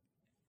WIHI.